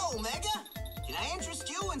there. Yo, Mega! Can I interest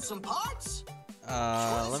you in some parts?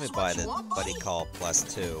 Let me buy the Buddy Call Plus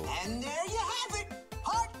 2. And there you have it!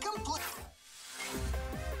 Part complete!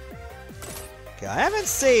 Okay, I haven't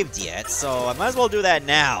saved yet, so I might as well do that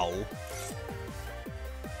now.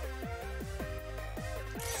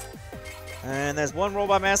 And there's one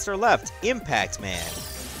Robot Master left, Impact Man.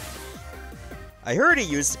 I heard he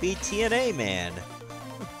used to be TNA Man.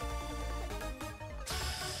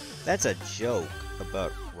 That's a joke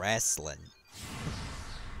about wrestling.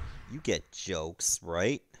 You get jokes,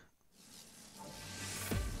 right?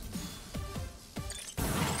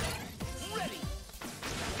 Ready.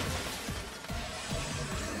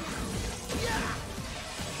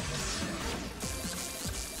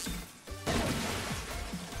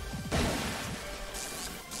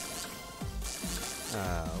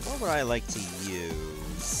 What would I like to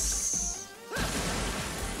use?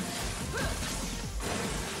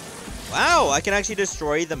 Wow, I can actually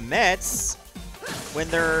destroy the Mets when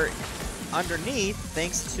they're underneath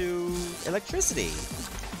thanks to electricity.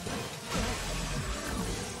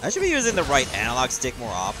 I should be using the right analog stick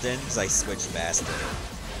more often because I switch faster.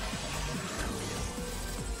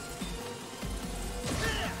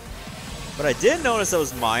 But I did notice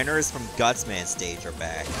those miners from Gutsman stage are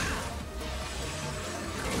back.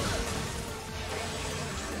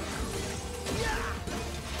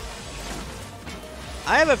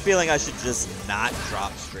 I have a feeling I should just not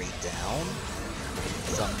drop straight down,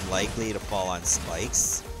 because I'm likely to fall on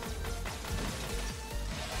spikes.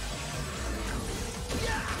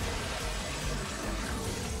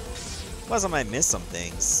 Plus I might miss some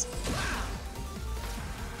things.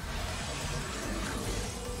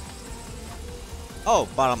 Oh,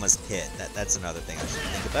 bottomless pit. That's another thing I should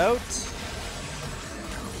think about.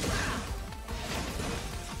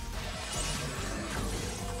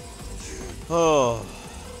 Oh.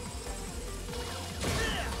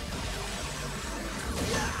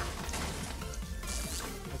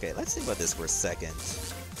 Okay, let's think about this for a second.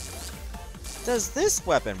 Does this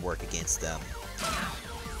weapon work against them?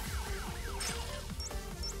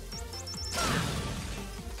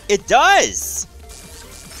 It does!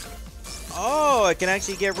 Oh, I can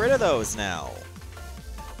actually get rid of those now.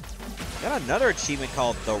 Got another achievement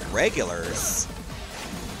called The Regulars.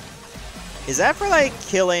 Is that for, like,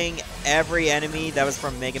 killing every enemy that was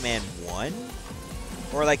from Mega Man 1?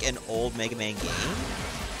 Or, like, an old Mega Man game?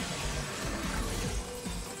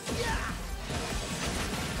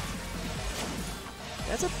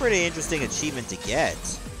 That's a pretty interesting achievement to get.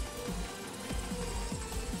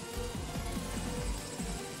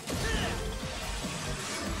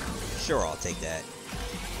 Sure, I'll take that.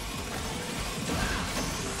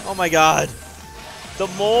 Oh my god! The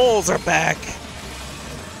moles are back!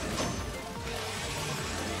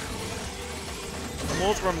 The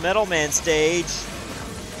moles from Metal Man stage.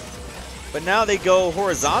 But now they go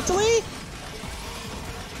horizontally?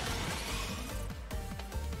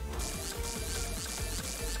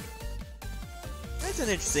 That's an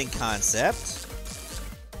interesting concept.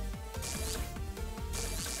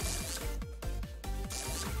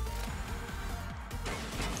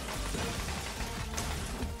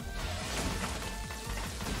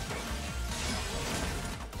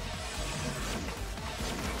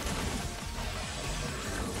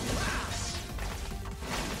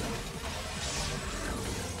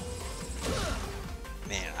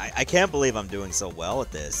 I can't believe I'm doing so well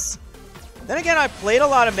at this. Then again, I played a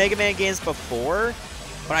lot of Mega Man games before,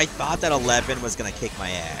 but I thought that 11 was going to kick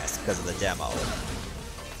my ass because of the demo.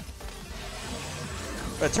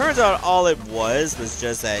 But it turns out all it was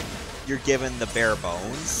just that you're given the bare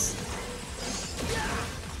bones.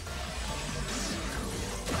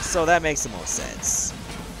 So that makes the most sense.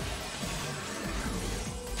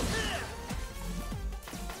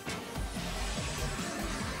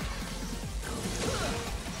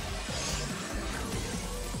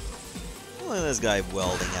 Look at this guy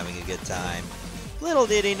welding, having a good time. Little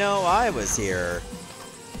did he know I was here.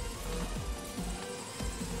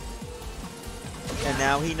 And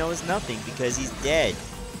now he knows nothing because he's dead.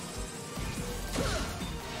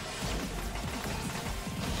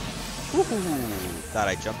 Woohoo! Thought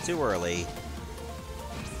I jumped too early.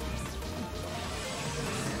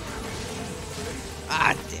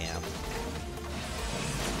 Ah, damn.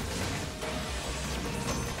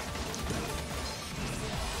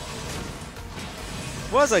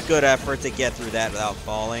 Was a good effort to get through that without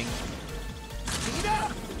falling.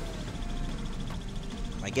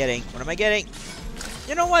 What am I getting? What am I getting?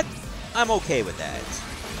 You know what? I'm okay with that.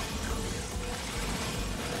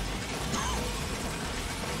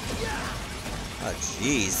 Oh,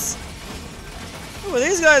 jeez. Look what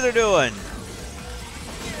these guys are doing.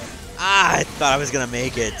 Ah, I thought I was gonna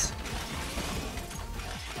make it.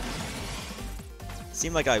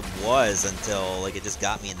 Seemed like I was until, like, it just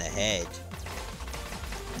got me in the head.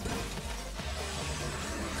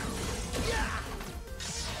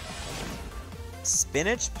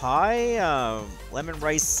 Spinach pie, lemon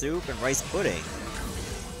rice soup, and rice pudding.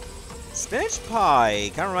 Spinach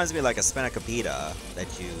pie kind of reminds me of like a spanakopita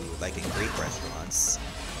that you like in Greek restaurants.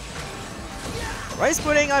 Rice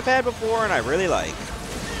pudding I've had before and I really like.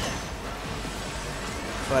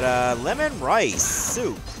 But, lemon rice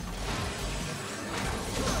soup.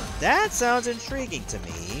 That sounds intriguing to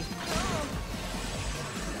me.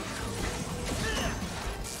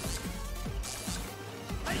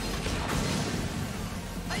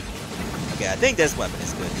 Okay, I think this weapon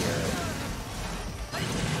is good here.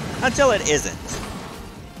 Until it isn't.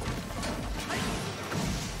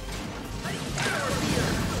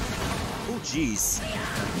 Oh, jeez.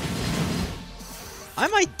 I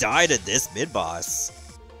might die to this mid-boss.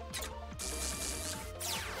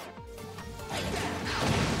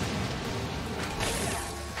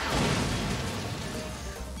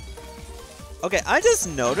 Okay, I just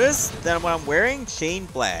noticed that when I'm wearing Chain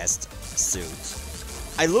Blast suit,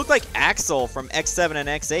 I look like Axel from X7 and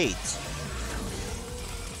X8.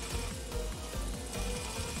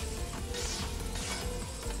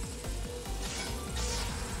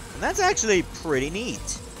 And that's actually pretty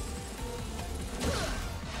neat.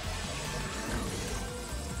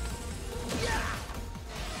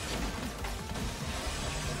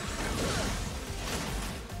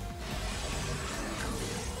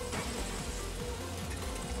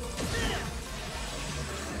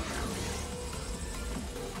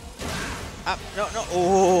 No, no.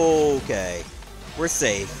 Oh, okay. We're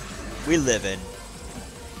safe. We livin'.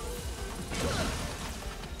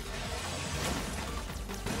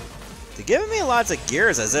 They're giving me lots of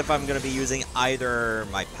gears as if I'm going to be using either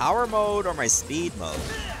my power mode or my speed mode.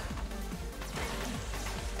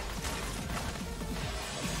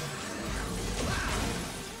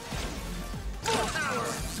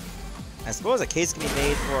 I suppose a case can be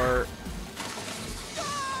made for...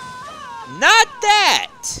 Not that!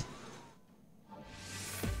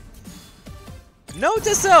 Note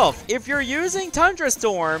to self, if you're using Tundra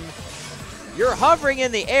Storm, you're hovering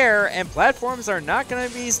in the air and platforms are not going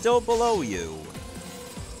to be still below you.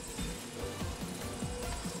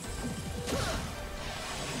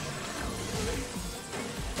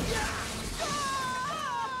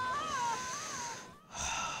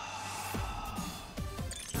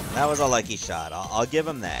 That was a lucky shot. I'll give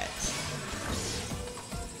him that.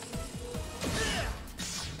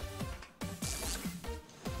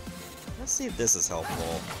 Let's see if this is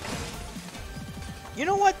helpful. You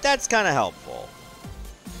know what? That's kind of helpful.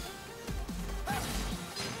 I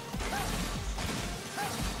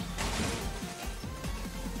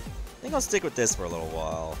think I'll stick with this for a little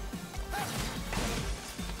while.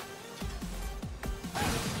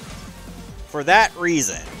 For that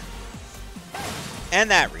reason. And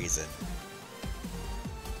that reason.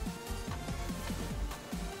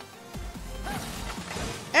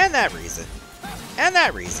 And that reason. And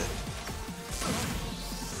that reason.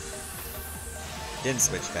 Didn't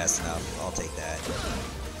switch fast enough. I'll take that.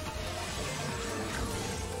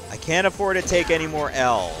 I can't afford to take any more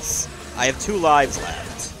L's. I have 2 lives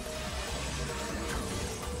left.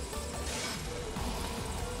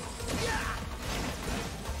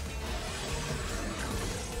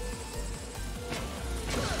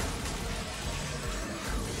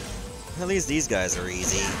 At least these guys are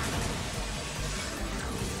easy.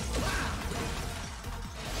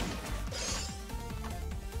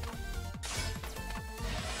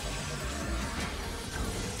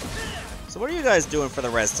 So what are you guys doing for the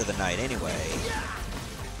rest of the night anyway?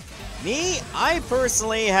 Me, I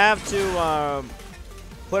personally have to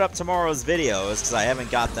put up tomorrow's videos because I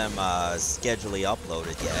haven't got them schedulally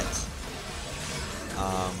uploaded yet.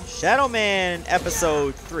 Shadow Man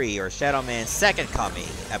Episode 3, or Shadow Man Second Coming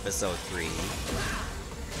Episode 3,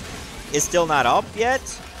 is still not up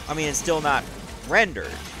yet. I mean, it's still not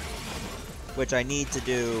rendered. Which I need to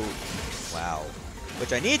do... Wow.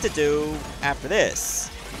 Which I need to do after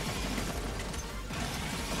this.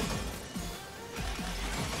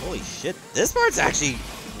 Holy shit, this part's actually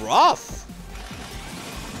rough.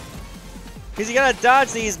 Because you gotta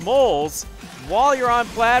dodge these moles while you're on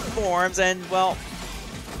platforms, and, well...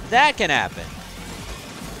 that can happen.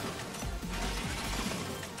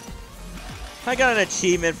 I got an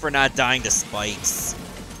achievement for not dying to spikes.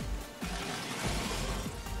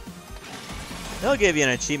 They'll give you an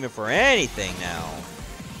achievement for anything now.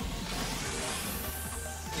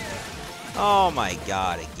 Oh my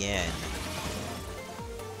god, again.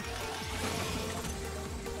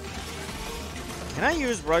 Can I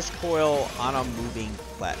use Rush Coil on a moving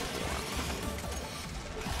platform?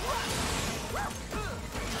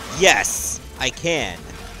 Yes, I can.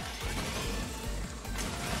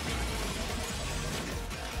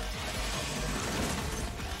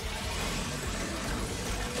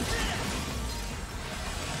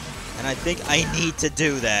 And I think I need to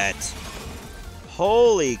do that.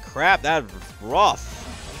 Holy crap, that was rough.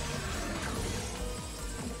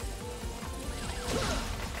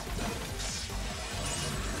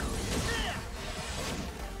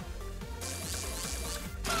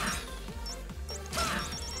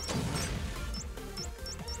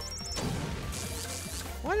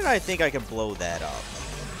 did I think I could blow that up?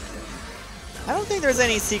 I don't think there's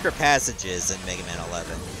any secret passages in Mega Man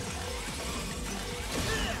 11.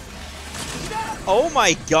 Oh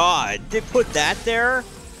my god! They put that there?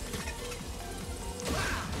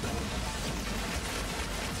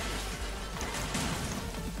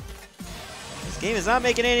 This game is not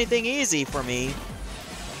making anything easy for me.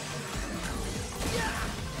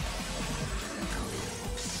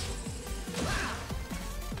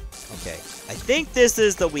 Okay, I think this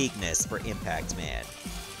is the weakness for Impact Man.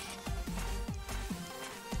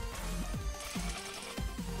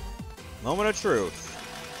 Moment of truth.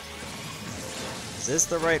 Is this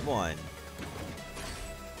the right one?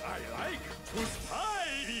 I like to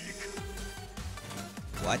spike.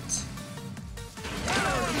 What?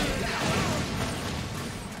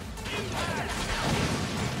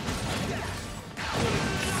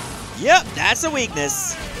 Yep, that's a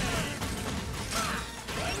weakness.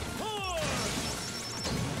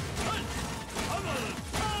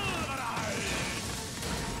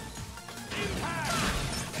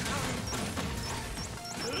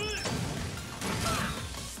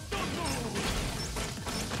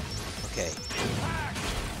 Okay.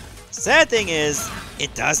 Sad thing is,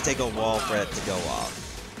 it does take a wall for it to go off.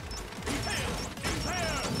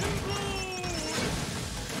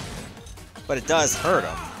 But it does hurt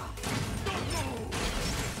him.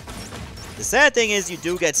 The sad thing is you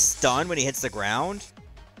do get stunned when he hits the ground.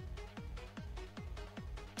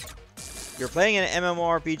 You're playing an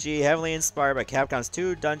MMORPG heavily inspired by Capcom's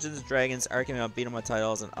 2 Dungeons & Dragons, Arcane beat 'em up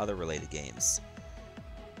titles, and other related games.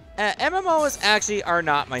 MMOs actually are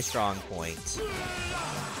not my strong point.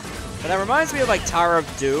 But that reminds me of like Tower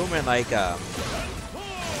of Doom and like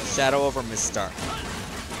Shadow over Mystara.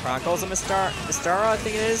 Chronicles of Mystara, I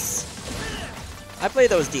think it is. I played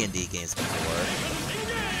those D&D games before.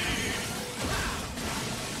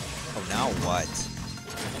 Oh, now what?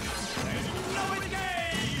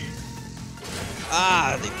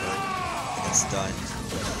 Ah, they hurt. I got stunned.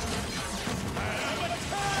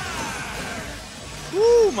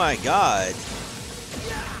 Oh my god.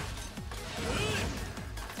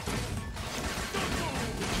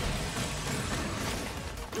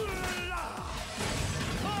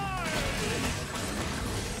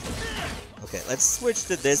 Okay, let's switch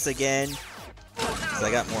to this again, because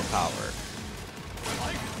I got more power.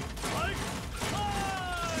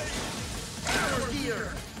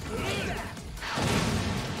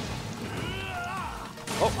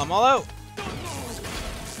 Oh, I'm all out.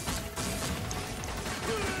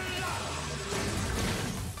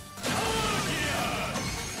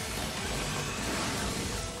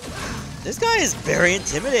 This guy is very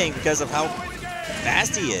intimidating because of how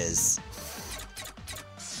fast he is.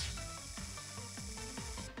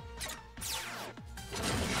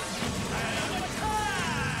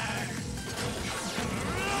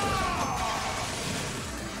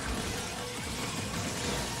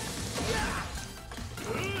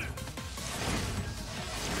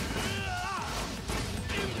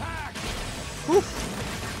 Whew.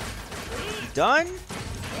 Done?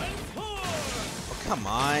 Oh, come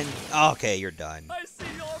on. Okay, you're done. I see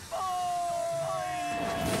your boy.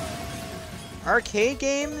 Arcade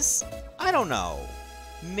games? I don't know.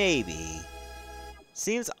 Maybe.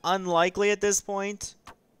 Seems unlikely at this point,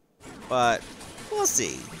 but we'll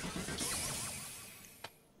see.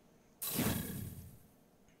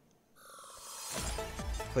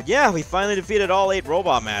 But yeah, we finally defeated all 8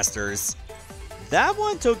 Robot Masters. That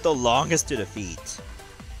one took the longest to defeat.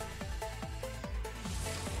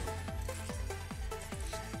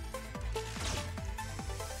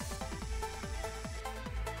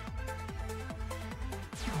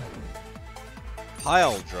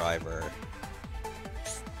 Pile Driver.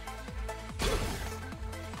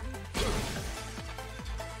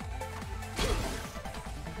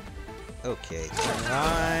 Okay, turn it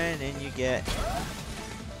on, and you get...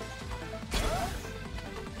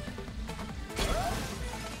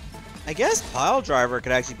 I guess Pile Driver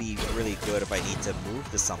could actually be really good if I need to move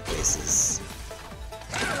to some places.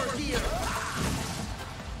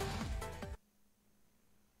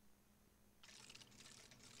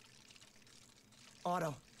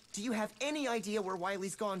 Otto, do you have any idea where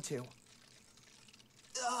Wily's gone to?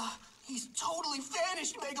 He's totally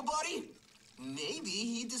vanished, Mega Buddy. Maybe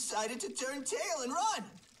he decided to turn tail and run.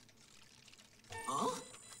 Huh?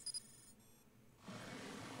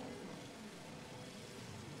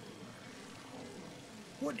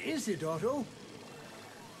 What is it, Otto?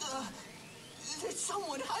 There's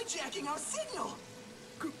someone hijacking our signal.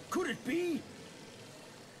 Could it be?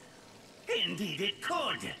 Indeed it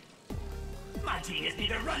could. My genius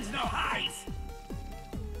neither runs nor hides.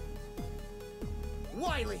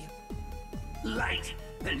 Wily! Light,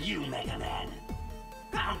 than you, Mega Man.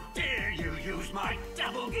 How dare you use my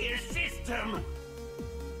double gear system?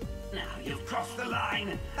 Now you've crossed the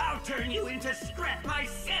line. I'll turn you into scrap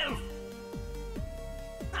myself.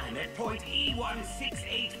 I'm at point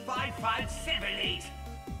E1685578.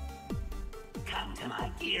 Come to my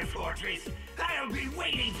gear fortress. I'll be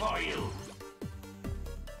waiting for you.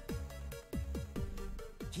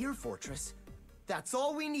 Gear Fortress? That's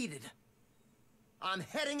all we needed. I'm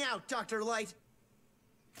heading out, Dr. Light.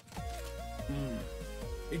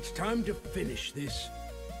 It's time to finish this.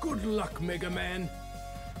 Good luck, Mega Man.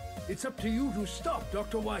 It's up to you to stop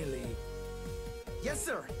Dr. Wily. Yes,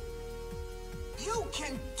 sir. You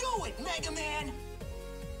can do it, Mega Man!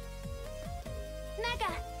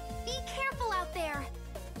 Mega, be careful out there.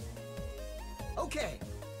 Okay.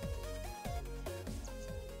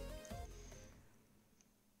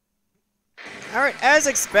 Alright, as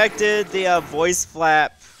expected, the voice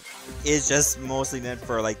flap is just mostly meant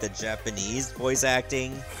for like the Japanese voice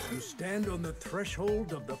acting. You stand on the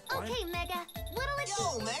threshold of the fight. Okay, Mega, what'll it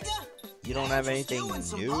Yo, Mega! You don't have Just anything doing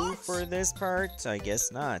some new parts? for this part? I guess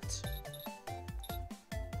not.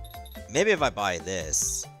 Maybe if I buy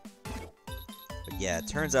this. But yeah, it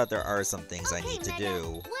turns out there are some things I Okay, need to Mega,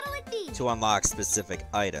 do what'll it be? to unlock specific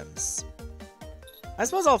items. I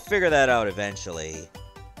suppose I'll figure that out eventually.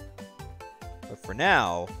 But for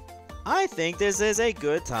now, I think this is a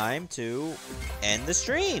good time to end the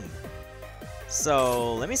stream.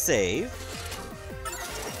 So let me save.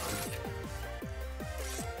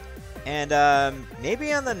 And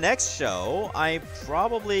maybe on the next show, I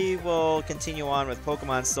probably will continue on with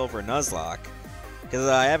Pokemon Silver Nuzlocke. Because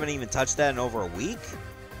I haven't even touched that in over a week.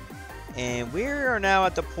 And we are now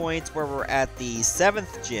at the point where we're at the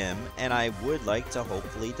 7th gym, and I would like to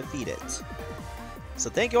hopefully defeat it. So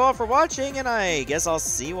thank you all for watching, and I guess I'll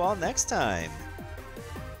see you all next time.